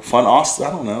fucking know. Fun Austin.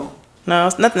 I don't know. No,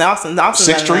 it's nothing. Austin.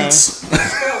 Six Streets.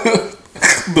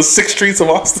 The 6 Streets of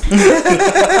Austin.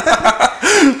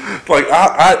 Like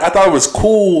I thought it was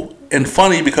cool and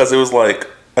funny because it was like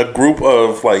a group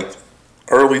of like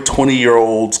early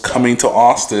 20-year-olds coming to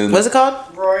Austin. What's it called?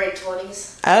 Roaring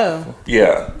 20s. Oh.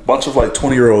 Yeah, bunch of like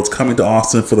 20-year-olds coming to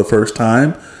Austin for the first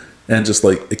time and just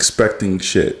like expecting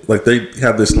shit. Like they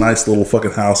have this nice little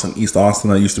fucking house in East Austin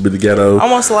that used to be the ghetto.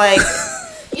 Almost like.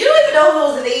 You don't even know if it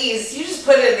was in the East. You just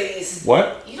put it in the East.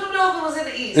 What? You don't know if it was in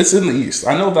the East. It's in the East.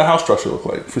 I know what the house structure look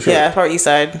like for sure. Yeah, it's probably East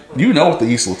Side. You know what the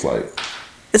East looks like.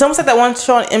 It's almost like that one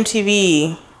show on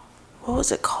MTV. What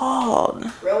was it called?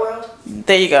 Real World?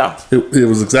 There you go. It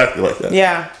was exactly like that.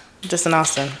 Yeah, just in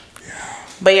Austin. Yeah.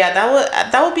 But yeah,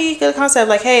 that would be a good concept.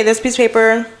 Like, hey, this piece of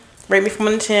paper, rate me from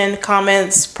 1 to 10,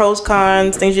 comments, pros,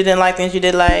 cons, things you didn't like, things you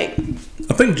did like.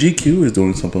 I think GQ is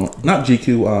doing something. Not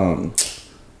GQ.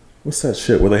 What's that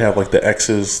shit where they have like the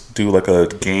exes do like a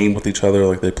game with each other,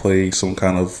 like they play some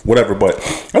kind of whatever. But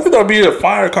I think that would be a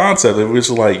fire concept. If it's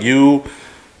like you.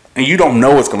 And you don't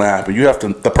know what's gonna happen. You have to.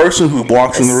 The person who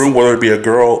walks in the room, whether it be a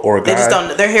girl or a guy, They just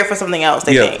don't. They're here for something else.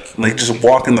 They think. They just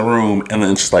walk in the room and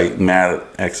then just like mad at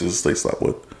exes they slept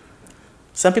with.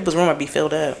 Some people's room might be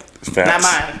filled up. Facts. Not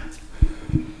mine.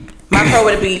 My pro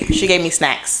would be she gave me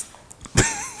snacks.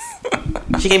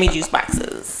 She gave me juice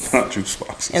boxes. Not juice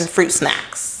boxes. And fruit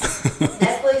snacks.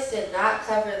 Netflix did not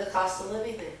cover the cost of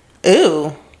living there.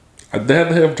 Ooh. They had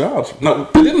to have jobs. No,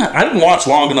 they didn't. I didn't watch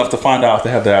long enough to find out if they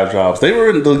had to have jobs. They were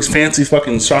in these fancy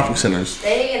fucking shopping centers.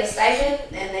 They didn't get a stipend,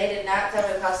 and they did not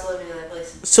cover the cost of living in that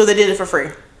place. So they did it for free.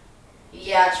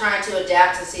 Yeah, trying to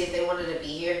adapt to see if they wanted to be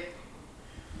here.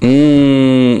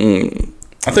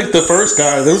 I think the first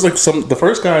guy, the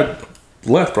first guy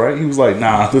left, right? He was like,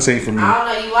 nah, this ain't for me. I don't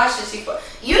know. You watched it before.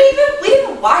 We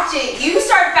didn't watch it. You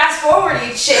started fast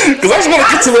forwarding shit. Because I just want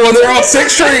to get to the one there on 6th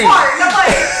Street.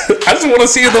 I just want to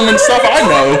see them and stuff I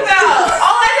know.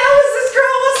 All I know is this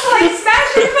girl was like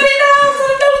smashing everybody in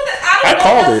the house. I don't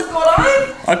know what was going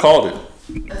on. I called it.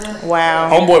 Wow.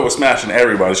 Homeboy was smashing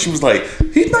everybody. She was like,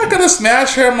 he's not gonna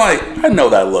smash her. I'm like, I know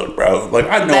that look, bro. Like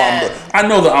I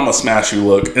know that I'm a smash you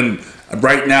look. And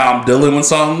right now I'm dealing with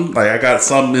something. Like I got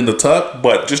something in the tuck,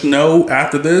 but just know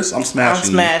after this I'm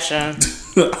smashing.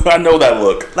 I know that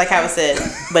look. Like how it said,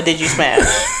 but did you smash?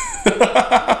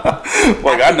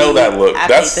 Like I know that look. I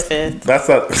plead the fifth. That's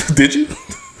not. Did you?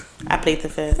 I plead the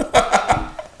fifth.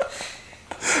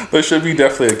 There should be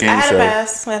definitely a game show. I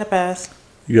had a pass.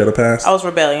 You got a pass? I was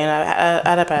rebellion. I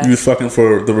had a pass. You was fucking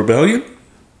for the rebellion?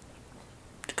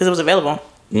 Because it was available.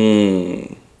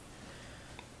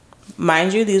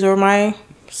 Mind you, these were my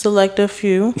selective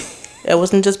few. It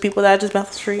wasn't just people that I just met off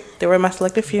the street. They were my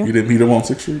selective few. You didn't meet them on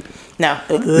 6th Street? No.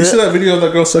 You see that video of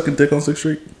that girl sucking dick on 6th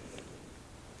Street?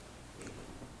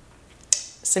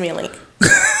 Send me a link.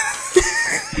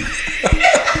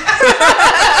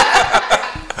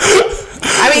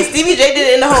 I mean, Stevie J did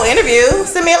it in the whole interview.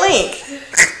 Send me a link.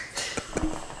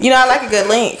 You know, I like a good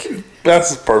link.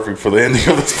 That's perfect for the ending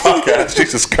of this podcast.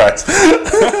 Jesus Christ.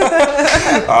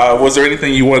 Was there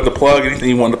anything you wanted to plug? Anything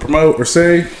you wanted to promote or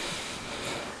say?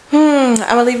 I'm going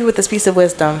to leave you with this piece of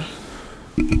wisdom.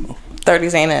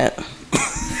 30s ain't it.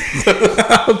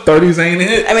 30s ain't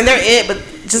it? I mean, they're it, but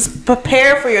just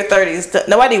prepare for your 30s.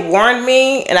 Nobody warned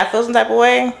me, and I feel some type of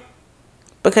way.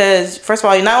 Because, first of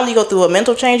all, you not only go through a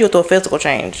mental change, you go through a physical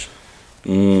change.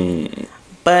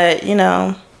 But, you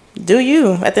know, do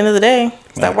you at the end of the day.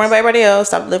 Stop worrying about everybody else.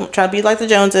 Stop trying to be like the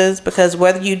Joneses. Because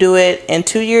whether you do it in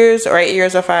 2 years or 8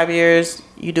 years or 5 years,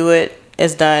 you do it,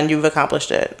 it's done. You've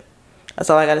accomplished it. That's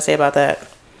all I got to say about that.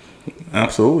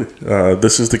 Absolutely.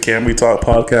 This is the Can We Talk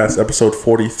podcast, episode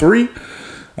 43.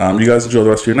 You guys enjoy the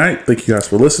rest of your night. Thank you guys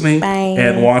for listening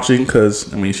and watching.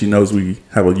 Because, I mean, she knows we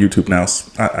have a YouTube now.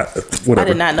 Whatever. I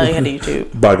did not know you had a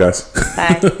YouTube. Bye, guys.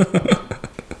 Bye.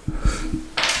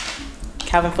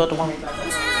 Calvin Filter.